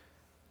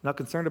 Not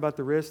concerned about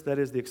the risk, that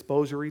is the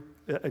exposure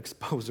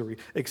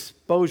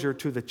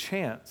to the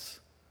chance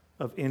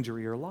of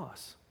injury or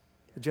loss.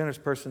 A generous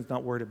person is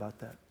not worried about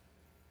that.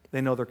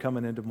 They know they're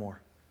coming into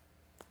more.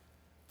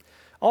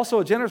 Also,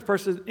 a generous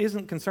person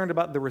isn't concerned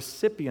about the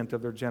recipient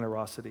of their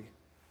generosity.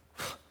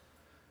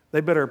 They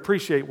better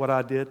appreciate what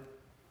I did.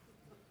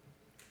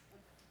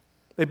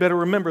 They better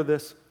remember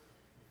this.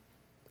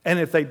 And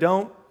if they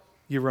don't,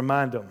 you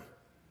remind them.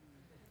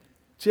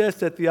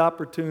 Just at the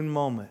opportune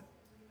moment.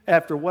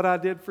 After what I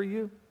did for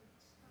you.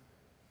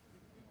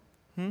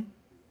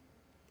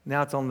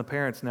 Now it's on the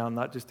parents now,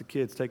 not just the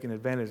kids taking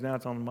advantage. Now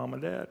it's on mom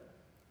and dad.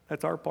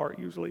 That's our part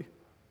usually.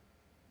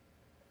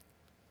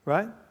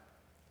 Right?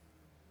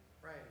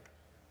 Right.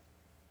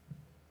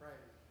 Right.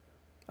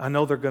 I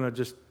know they're going to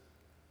just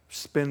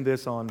spend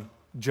this on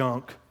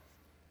junk.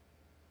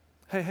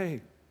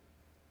 Hey,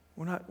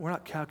 we're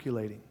not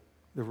calculating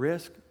the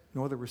risk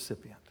nor the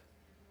recipient.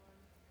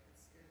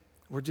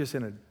 We're just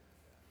in a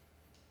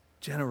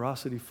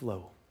generosity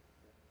flow.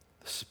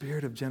 The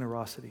spirit of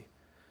generosity.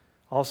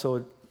 Also,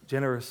 a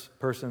generous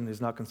person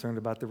is not concerned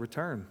about the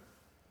return.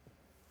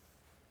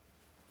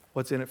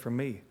 What's in it for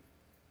me?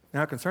 They're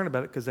not concerned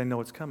about it because they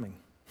know it's coming.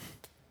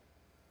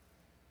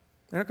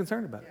 They're not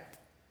concerned about it.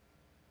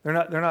 They're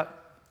not,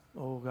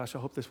 oh gosh, I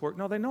hope this works.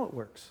 No, they know it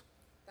works.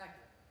 Thank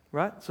you.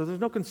 Right? So there's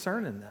no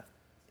concern in that.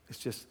 It's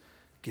just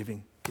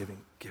giving. Yeah.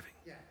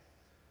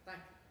 Thank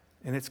you.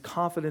 And it's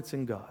confidence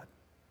in God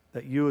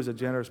that you as a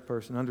generous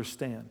person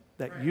understand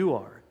that you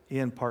are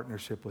in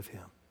partnership with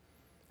Him.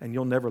 And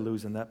you'll never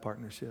lose in that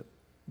partnership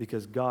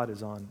because God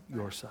is on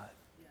your side.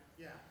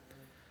 Yeah.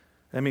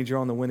 That means you're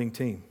on the winning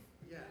team.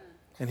 Yeah.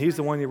 And He's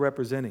the one you're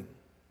representing.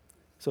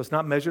 So it's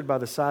not measured by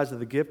the size of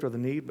the gift or the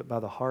need, but by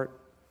the heart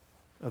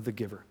of the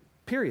giver.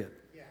 Period.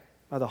 Yeah.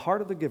 By the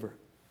heart of the giver.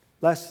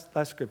 Last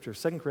scripture,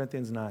 2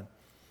 Corinthians 9,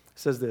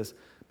 says this.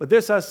 But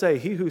this I say,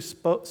 he who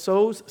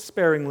sows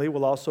sparingly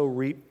will also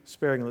reap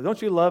sparingly.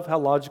 Don't you love how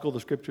logical the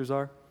scriptures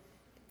are?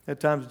 At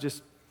times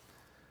just,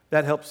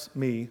 that helps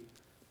me.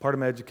 Part of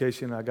my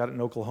education, I got it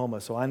in Oklahoma,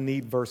 so I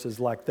need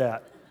verses like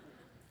that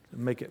to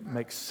make it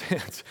make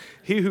sense.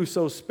 He who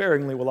sows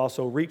sparingly will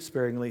also reap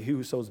sparingly. He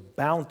who sows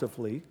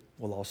bountifully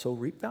will also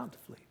reap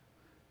bountifully.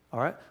 All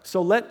right?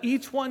 So let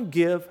each one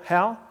give,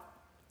 how?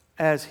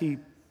 As he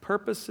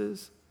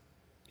purposes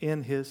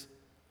in his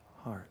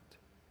heart.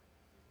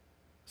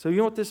 So you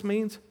know what this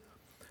means?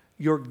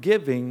 Your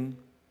giving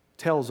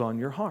tells on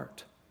your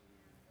heart.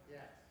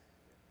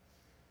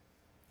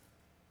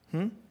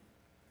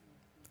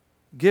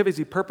 Give as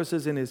he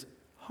purposes in his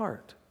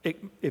heart.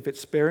 If it's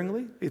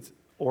sparingly,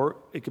 or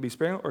it could be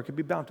sparingly, or it could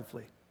be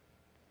bountifully.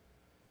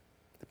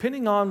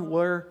 Depending on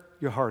where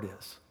your heart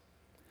is.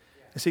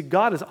 And see,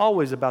 God is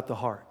always about the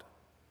heart.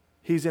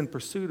 He's in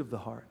pursuit of the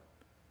heart.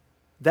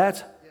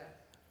 That's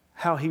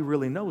how He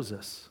really knows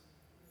us.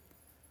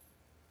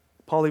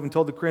 Paul even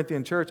told the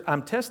Corinthian church,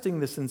 I'm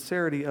testing the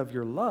sincerity of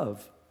your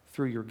love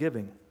through your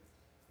giving.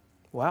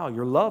 Wow,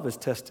 your love is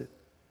tested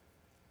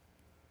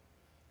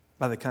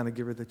by the kind of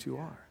giver that you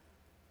are.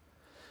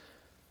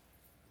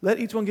 Let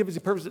each one give as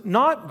he purposes,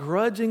 not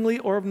grudgingly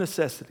or of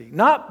necessity,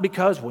 not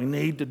because we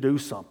need to do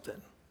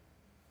something,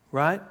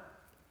 right?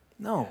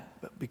 No,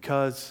 but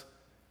because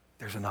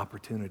there's an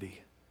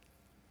opportunity.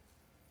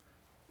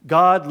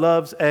 God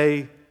loves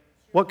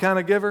what kind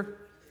of giver?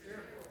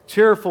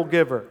 Cheerful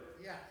giver.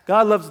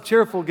 God loves a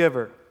cheerful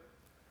giver.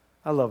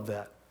 I love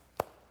that.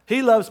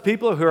 He loves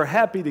people who are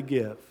happy to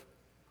give.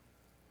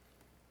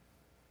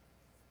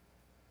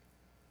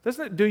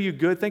 Doesn't it do you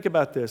good? Think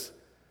about this.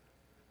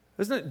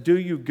 Doesn't it do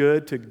you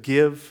good to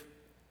give?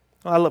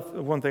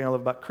 One thing I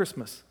love about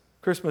Christmas.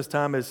 Christmas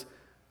time is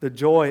the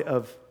joy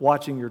of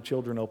watching your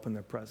children open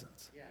their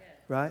presents. Yeah.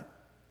 Right?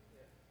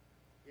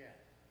 Yeah.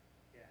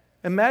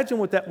 Yeah. Imagine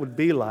what that would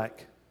be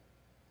like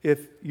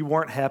if you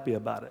weren't happy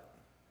about it.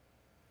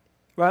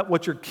 Right?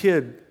 What your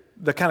kid,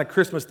 the kind of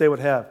Christmas they would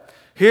have.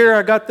 Here,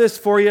 I got this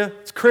for you.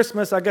 It's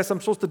Christmas. I guess I'm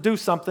supposed to do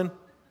something.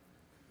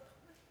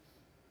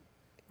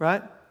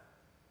 Right?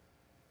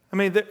 I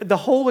mean, the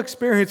whole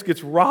experience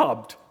gets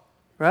robbed.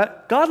 Right?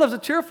 God loves a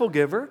cheerful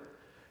giver.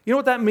 You know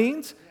what that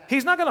means?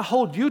 He's not going to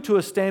hold you to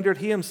a standard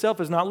He Himself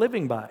is not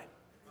living by.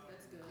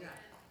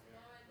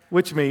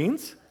 Which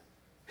means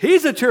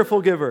He's a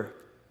cheerful giver.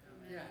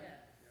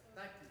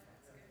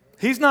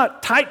 He's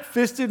not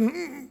tight-fisted.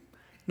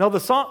 No,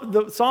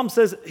 the psalm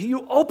says,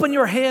 you open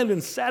your hand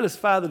and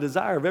satisfy the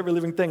desire of every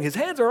living thing. His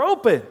hands are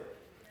open.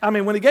 I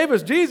mean, when He gave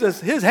us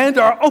Jesus, His hands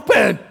are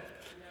open.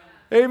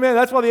 Amen.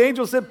 That's why the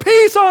angel said,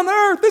 peace on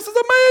earth. This is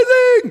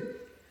amazing.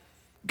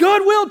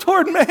 Goodwill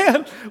toward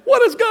man.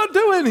 What is God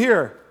doing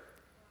here?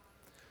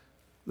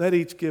 Let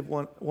each give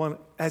one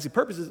as he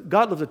purposes.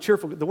 God loves a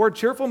cheerful. The word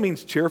cheerful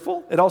means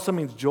cheerful. It also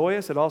means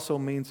joyous. It also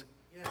means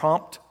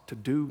prompt to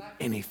do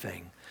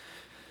anything.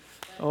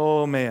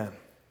 Oh, man.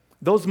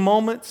 Those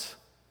moments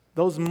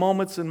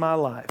in my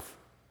life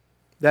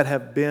that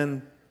have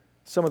been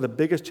some of the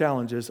biggest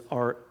challenges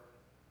are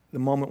the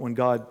moment when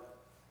God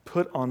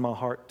put on my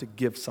heart to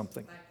give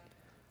something.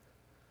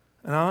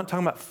 And I'm not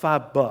talking about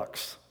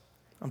 $5.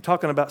 I'm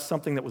talking about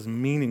something that was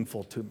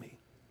meaningful to me.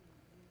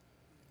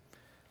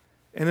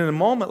 And in a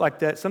moment like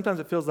that, sometimes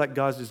it feels like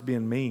God's just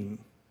being mean,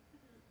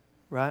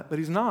 right? But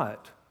He's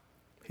not.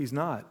 He's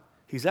not.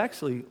 He's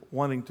actually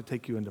wanting to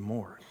take you into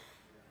more.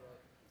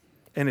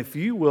 And if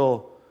you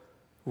will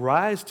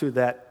rise to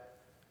that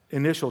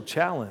initial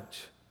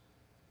challenge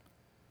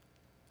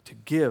to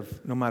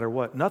give no matter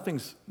what,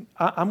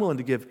 I'm willing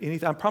to give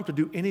anything. I'm prompt to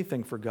do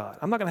anything for God.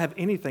 I'm not going to have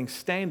anything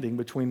standing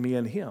between me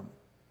and Him.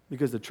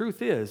 Because the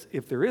truth is,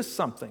 if there is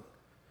something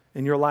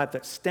in your life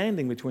that's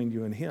standing between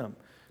you and Him,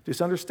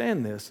 just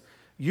understand this,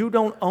 you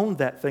don't own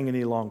that thing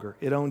any longer.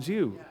 It owns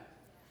you.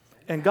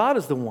 And God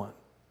is the one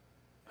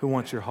who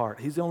wants your heart.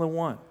 He's the only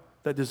one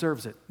that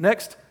deserves it.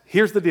 Next,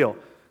 here's the deal.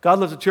 God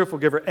loves a cheerful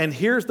giver, and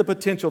here's the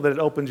potential that it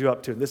opens you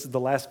up to. This is the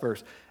last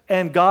verse.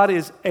 And God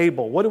is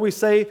able. What do we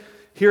say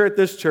here at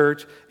this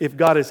church? If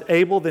God is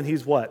able, then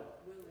He's what?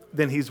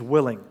 Then He's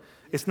willing.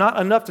 It's not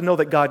enough to know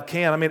that God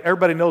can. I mean,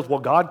 everybody knows, well,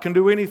 God can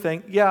do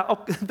anything. Yeah,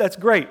 okay, that's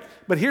great.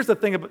 But here's the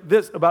thing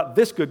about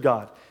this good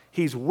God.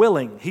 He's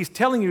willing. He's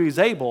telling you He's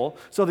able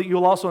so that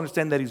you'll also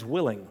understand that He's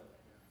willing,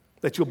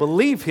 that you'll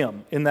believe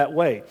Him in that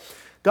way.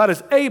 God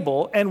is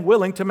able and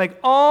willing to make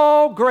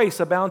all grace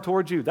abound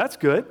towards you. That's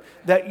good.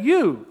 That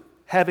you,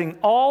 having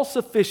all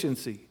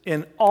sufficiency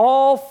in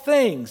all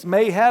things,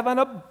 may have an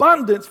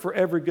abundance for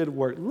every good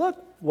work.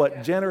 Look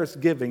what generous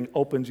giving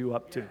opens you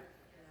up to.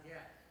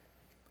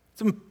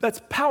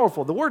 That's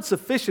powerful. The word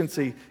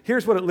sufficiency,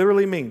 here's what it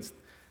literally means.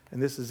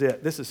 And this is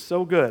it. This is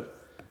so good.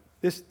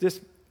 This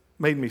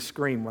made me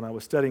scream when I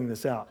was studying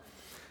this out.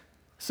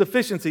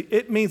 Sufficiency,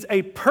 it means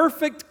a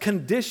perfect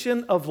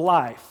condition of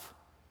life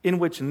in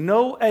which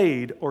no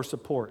aid or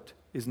support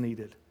is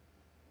needed.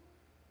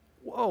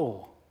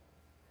 Whoa.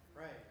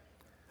 Right.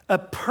 A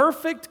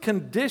perfect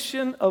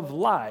condition of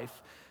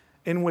life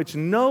in which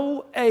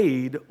no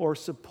aid or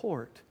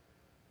support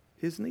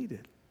is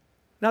needed.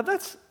 Now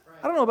that's,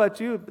 I don't know about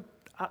you, but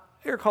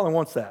Eric Holland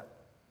wants that.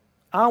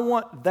 I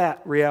want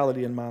that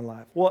reality in my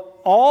life.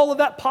 Well, all of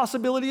that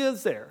possibility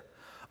is there.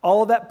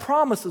 All of that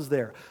promise is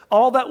there.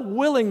 All that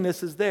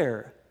willingness is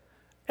there.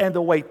 And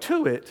the way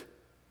to it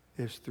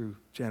is through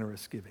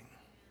generous giving.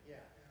 Yeah.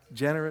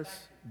 Generous,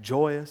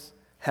 joyous,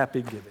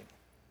 happy giving.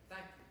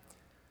 Thank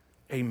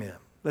you. Amen.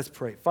 Let's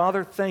pray.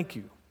 Father, thank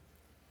you.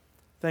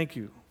 Thank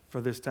you for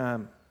this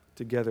time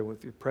together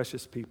with your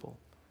precious people.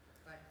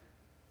 Thank you.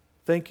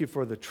 Thank you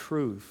for the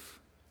truth,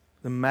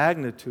 the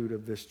magnitude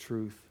of this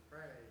truth Pray.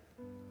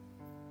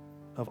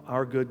 of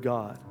our good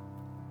God,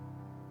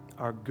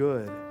 our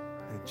good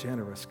and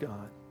generous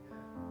God.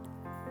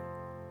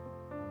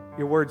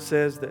 Your word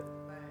says that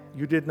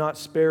you did not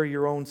spare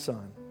your own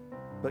Son,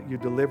 but you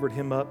delivered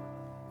Him up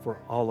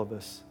for all of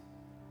us.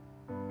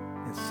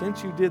 And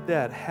since you did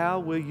that, how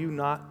will you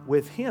not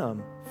with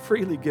Him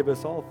freely give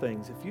us all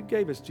things? If you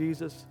gave us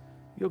Jesus,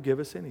 you'll give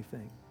us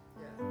anything.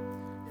 Yeah.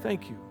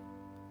 Thank you.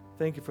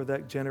 Thank you for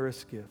that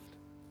generous gift.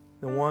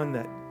 The one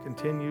that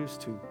continues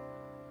to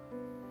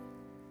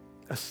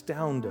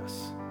astound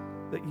us,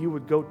 that you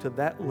would go to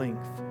that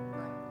length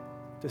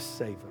to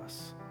save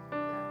us.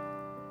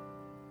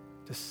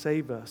 To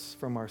save us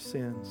from our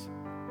sins.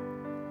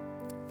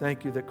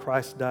 Thank you that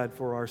Christ died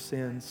for our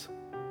sins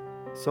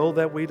so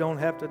that we don't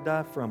have to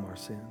die from our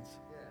sins.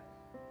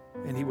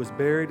 And He was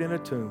buried in a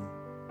tomb.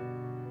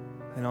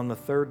 And on the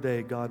third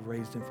day, God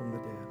raised Him from the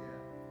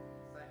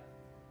dead,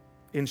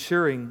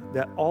 ensuring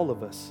that all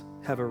of us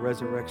have a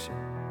resurrection.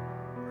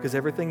 Because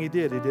everything He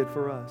did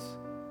for us.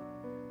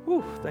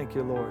 Whew, thank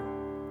you, Lord.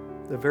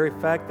 The very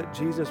fact that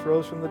Jesus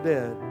rose from the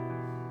dead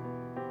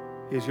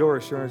is your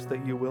assurance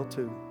that you will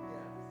too.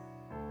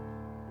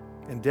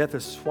 And death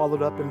is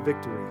swallowed up in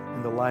victory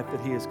in the life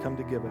that He has come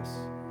to give us.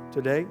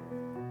 Today,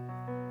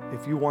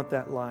 if you want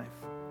that life,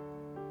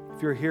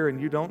 if you're here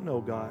and you don't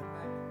know God,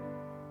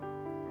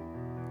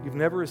 you've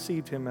never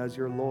received Him as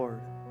your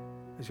Lord,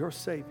 as your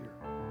Savior,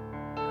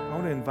 I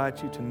want to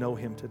invite you to know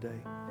Him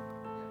today.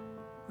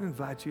 I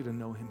invite you to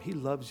know Him. He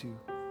loves you.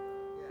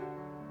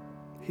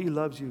 He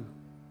loves you.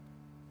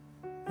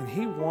 And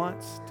He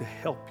wants to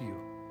help you.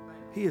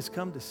 He has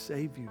come to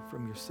save you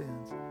from your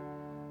sins.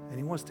 And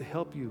He wants to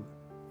help you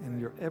in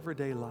your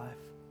everyday life.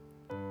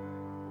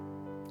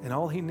 And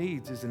all He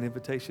needs is an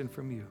invitation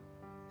from you.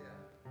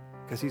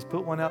 Because He's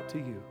put one out to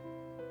you.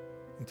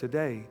 And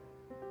today,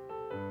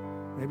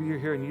 maybe you're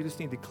here and you just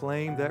need to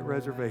claim that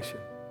reservation.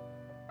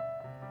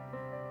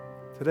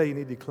 Today, you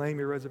need to claim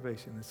your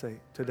reservation and say,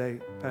 today,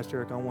 Pastor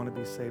Eric, I want to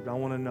be saved. I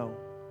want to know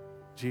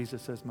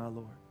Jesus as my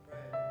Lord.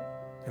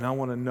 And I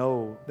want to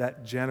know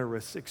that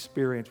generous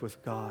experience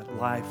with God,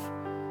 life,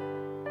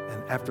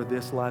 and after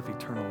this life,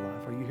 eternal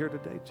life. Are you here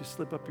today? Just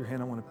slip up your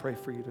hand. I want to pray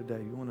for you today.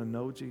 You want to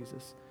know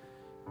Jesus.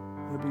 You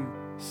want to be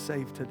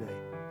saved today.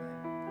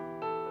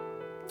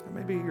 Or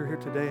maybe you're here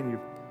today and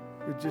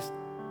you're just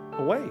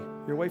away.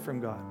 You're away from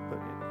God. But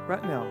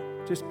right now,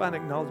 just by an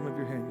acknowledgement of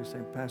your hand, you're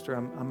saying, Pastor,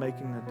 I'm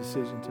making a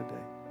decision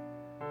today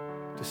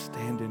to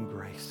stand in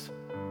grace,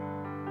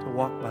 to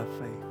walk by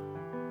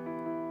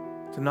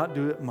faith, to not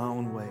do it my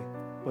own way,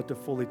 but to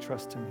fully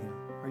trust in Him.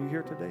 Are you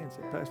here today and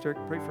say, Pastor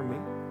Eric, pray for me?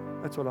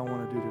 That's what I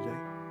want to do today.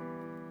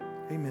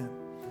 Amen.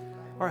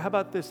 All right, how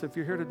about this? If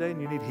you're here today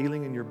and you need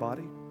healing in your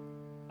body,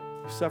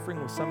 you're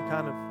suffering with some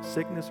kind of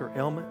sickness or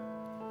ailment,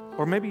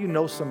 or maybe you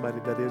know somebody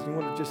that is, you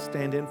want to just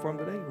stand in for them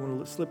today, you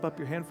want to slip up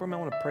your hand for them, I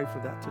want to pray for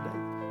that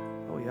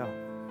today. yeah.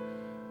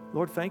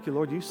 Lord, thank you.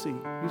 Lord, you see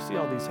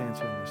all these hands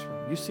here in this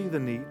room. You see the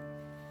need.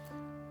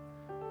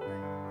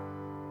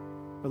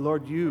 But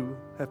Lord, you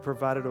have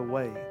provided a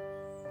way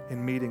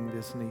in meeting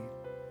this need.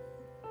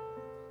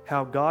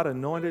 How God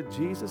anointed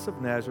Jesus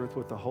of Nazareth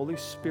with the Holy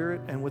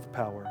Spirit and with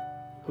power,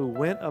 who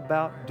went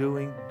about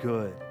doing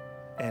good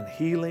and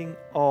healing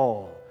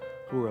all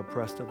who were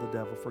oppressed of the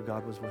devil, for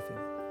God was with him.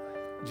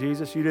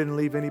 Jesus, you didn't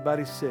leave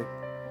anybody sick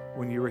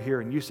when you were here.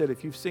 And you said,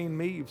 if you've seen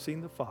me, you've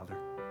seen the Father.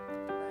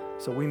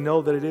 So we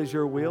know that it is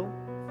your will,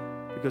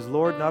 because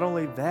Lord, not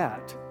only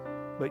that,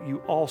 but you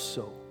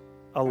also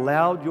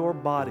allowed your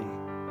body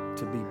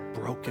to be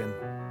broken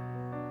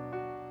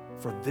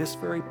for this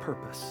very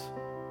purpose,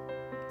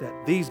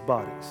 that these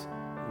bodies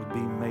would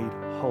be made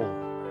whole.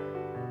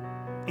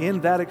 In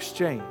that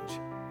exchange,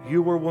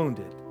 you were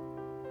wounded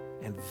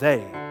and they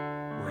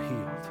were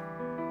healed.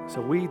 So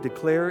we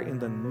declare in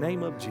the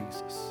name of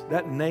Jesus,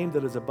 that name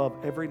that is above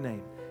every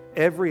name,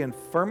 every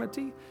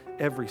infirmity,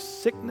 every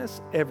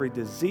sickness, every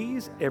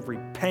disease, every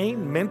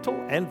pain, mental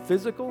and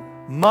physical,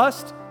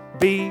 must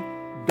be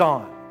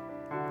gone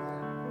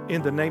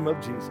in the name of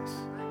Jesus.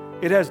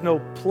 It has no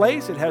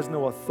place, it has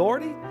no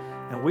authority,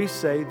 and we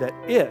say that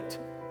it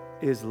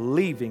is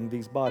leaving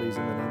these bodies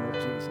in the name of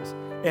Jesus.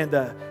 And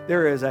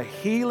there is a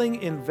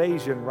healing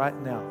invasion right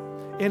now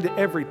into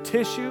every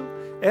tissue,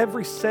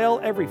 every cell,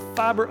 every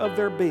fiber of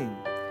their being,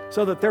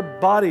 so that their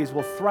bodies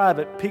will thrive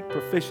at peak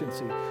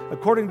proficiency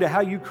according to how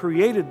you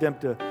created them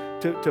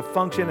to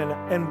function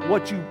and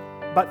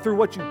through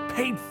what you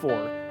paid for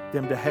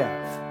them to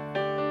have.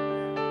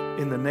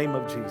 In the name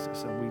of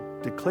Jesus. And we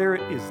declare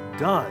it is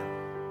done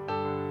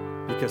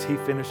because he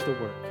finished the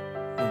work.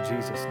 In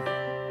Jesus' name.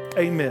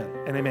 Amen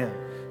and amen.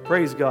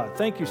 Praise God.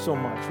 Thank you so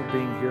much for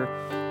being here.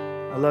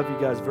 I love you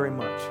guys very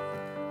much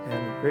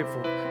and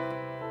grateful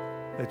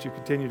that you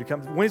continue to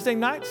come. Wednesday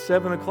night,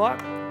 7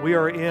 o'clock,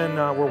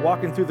 we're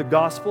walking through the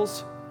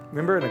Gospels,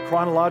 remember, in a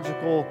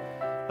chronological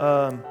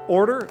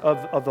order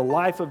of the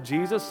life of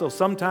Jesus. So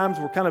sometimes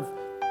we're kind of,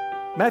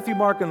 Matthew,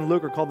 Mark, and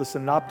Luke are called the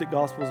Synoptic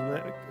Gospels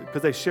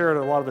because they share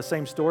a lot of the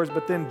same stories,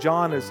 but then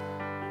John is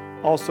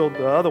also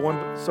the other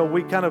one. So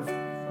we kind of,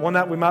 one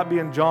night we might be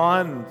in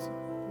John,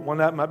 one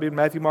night might be in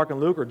Matthew, Mark, and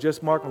Luke, or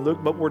just Mark and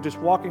Luke, but we're just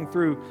walking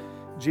through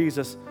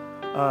Jesus'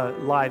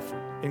 life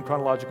in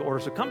chronological order.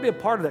 So come be a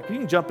part of that. You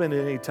can jump in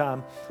at any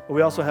time. But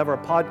we also have our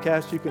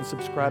podcast you can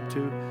subscribe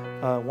to,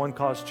 One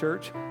Cause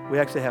Church. We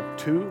actually have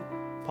 2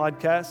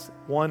 podcasts.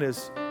 One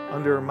is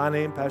under my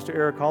name, Pastor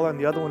Eric Holler, and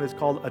the other one is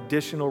called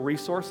Additional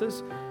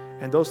Resources.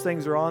 And those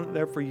things are on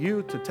there for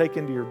you to take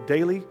into your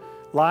daily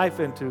life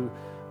and to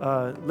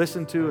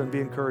listen to and be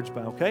encouraged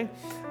by, okay?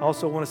 I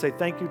also want to say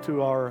thank you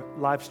to our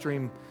live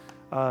stream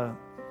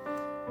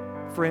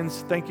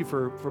friends. Thank you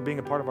for being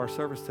a part of our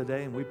service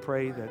today, and we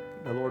pray that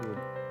the Lord would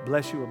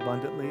bless you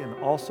abundantly. And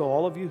also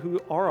all of you who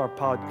are our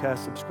podcast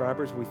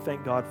subscribers, we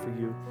thank God for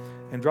you.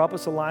 And drop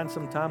us a line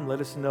sometime.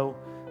 Let us know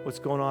what's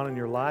going on in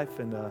your life,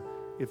 and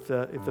if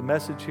the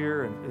message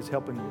here is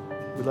helping you,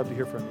 we'd love to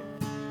hear from you.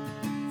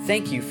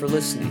 Thank you for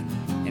listening,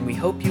 and we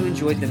hope you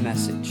enjoyed the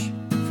message.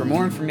 For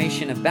more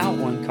information about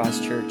One Cause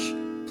Church,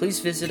 please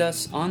visit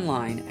us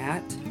online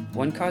at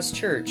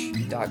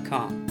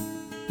onecausechurch.com.